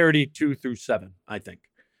lot of parity 2 through 7, I think.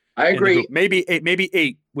 I agree. Maybe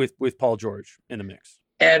 8 with Paul George in the mix.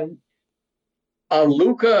 And a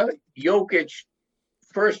Luka Jokic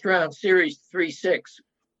first round series 3-6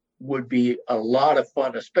 would be a lot of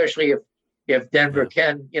fun, especially if Denver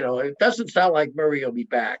can. It doesn't sound like Murray will be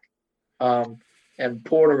back, and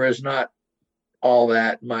Porter is not all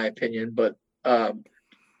that, in my opinion. But I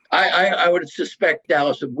would suspect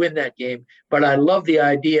Dallas would win that game. But I love the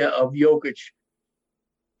idea of Jokic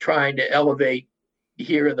trying to elevate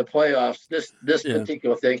here in the playoffs, this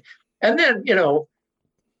particular thing. And then,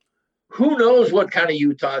 who knows what kind of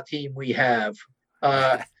Utah team we have?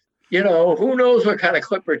 Who knows what kind of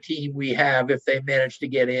Clipper team we have if they manage to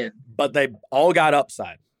get in. But they all got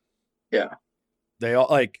upside. Yeah. They all,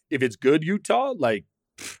 like, if it's good Utah, like,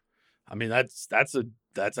 I mean, that's a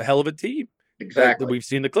hell of a team. Exactly. We've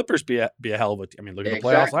seen the Clippers be a hell of a team. I mean, look at the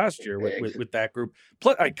playoffs last year with that group.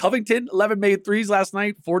 Covington, 11 made threes last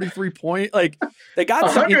night, 43 point. Like, they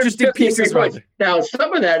got some interesting pieces right there. Now,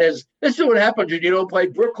 some of that this is what happens when you don't play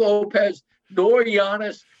Brook Lopez, nor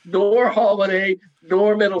Giannis, nor Holiday,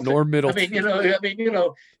 nor Middleton.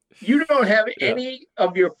 You don't have any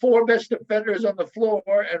of your 4 best defenders on the floor,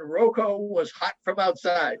 and Rocco was hot from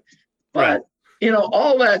outside. But,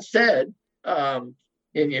 all that said,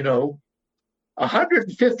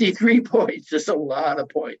 153 points is a lot of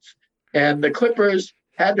points. And the Clippers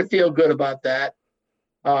had to feel good about that.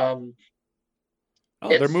 They're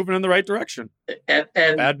moving in the right direction. And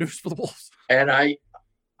bad news for the Wolves. And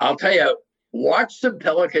I'll tell you, watch some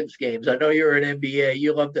Pelicans games. I know you're an NBA.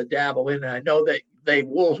 You love to dabble in it. I know that the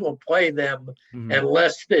Wolves won't play them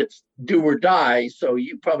unless it's do or die, so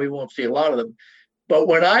you probably won't see a lot of them. But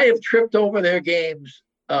when I have tripped over their games,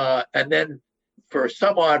 and then for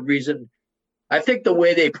some odd reason, I think the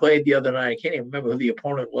way they played the other night, I can't even remember who the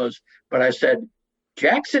opponent was, but I said,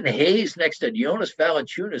 Jackson Hayes next to Jonas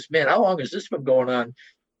Valanciunas, man, how long has this been going on?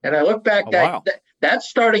 And I look back, that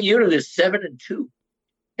starting unit is 7-2.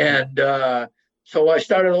 And so I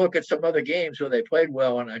started to look at some other games where they played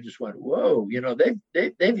well, and I just went, whoa,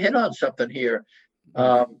 they've hit on something here.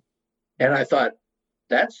 And I thought,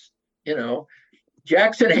 that's,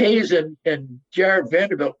 Jackson Hayes and Jared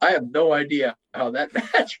Vanderbilt, I have no idea how that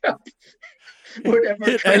matchup would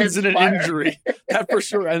ever it ends in an injury. That for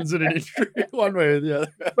sure ends in an injury, one way or the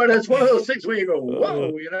other. But it's one of those things where you go,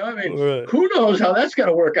 whoa, who knows how that's going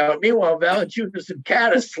to work out? Meanwhile, Valanciunas and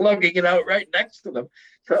Cat is slugging it out right next to them.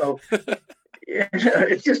 So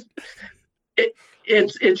it's just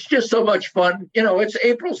so much fun. It's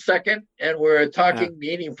April 2nd, and we're talking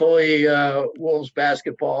meaningfully Wolves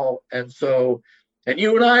basketball. And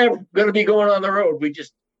you and I are going to be going on the road.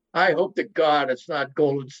 I hope to God it's not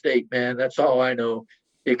Golden State, man. That's all I know,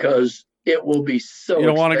 because it will be so You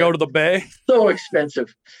don't want to go to the Bay? So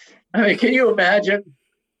expensive. I mean, can you imagine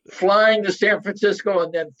flying to San Francisco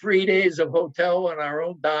and then 3 days of hotel on our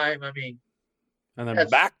own dime? I mean, and then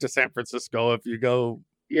back to San Francisco if you go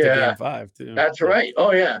to Game 5, too. That's right.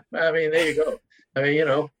 Oh, yeah. I mean, there you go. I mean,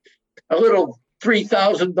 a little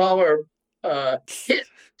 $3,000 hit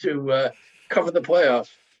to cover the playoffs.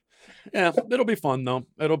 Yeah, it'll be fun though.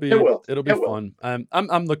 It'll be fun.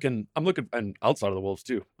 I'm looking, and outside of the Wolves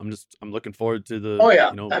too. I'm looking forward to the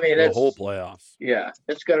the whole playoffs. Yeah,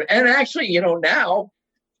 it's gonna. And actually, now,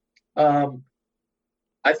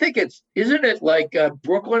 I think isn't it like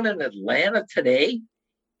Brooklyn and Atlanta today?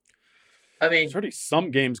 I mean, there's already some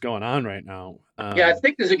games going on right now. Yeah, I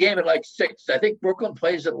think there's a game at like 6. I think Brooklyn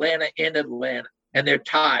plays Atlanta in Atlanta, and they're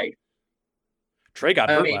tied. Trey got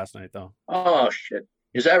hurt last night, though. Oh shit!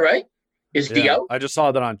 Is that right? Is he out? I just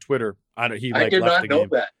saw that on Twitter. I did left not know game.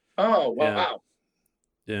 that. Oh wow!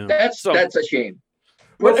 Yeah, that's a shame.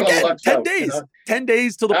 But again, 10 days, 10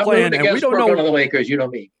 days till the plan, and we don't know the Lakers. You know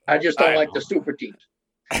me. I just don't like the super teams.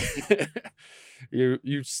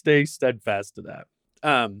 You stay steadfast to that.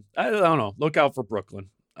 I don't know. Look out for Brooklyn.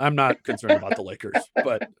 I'm not concerned about the Lakers,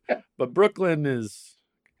 but Brooklyn is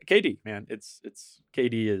KD, man. It's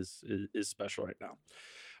KD is special right now.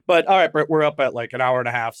 But all right, Britt, we're up at like an hour and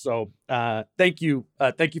a half. So thank you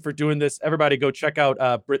for doing this. Everybody go check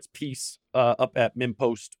out Britt's piece up at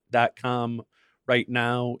mimpost.com right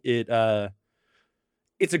now. It's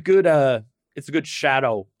a good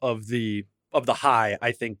shadow of the high,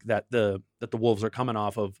 I think, that the Wolves are coming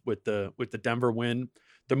off of with the Denver win.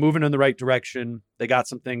 They're moving in the right direction. They got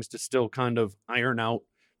some things to still kind of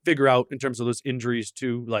figure out in terms of those injuries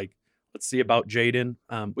too. Like, let's see about Jaden.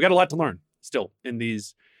 We got a lot to learn still in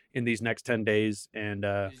these next 10 days. And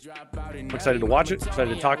I'm excited to watch it,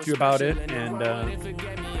 excited to talk to you about it. And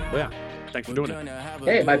thanks for doing it.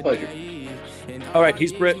 Hey, my pleasure. All right,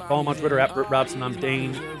 he's Britt. Follow him on Twitter at Britt Robson. I'm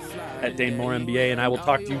Dane at Dane Moore NBA, and I will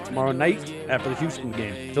talk to you tomorrow night after the Houston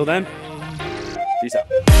game. Till then, peace out.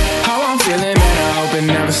 How I'm feeling, man, I hope it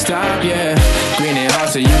never stop, yeah. Green and hot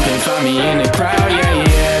so you can find me in the crowd,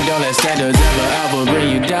 yeah. Don't let standards ever bring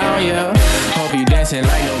you down, yeah. Hope you dancing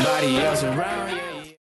like nobody else around, yeah.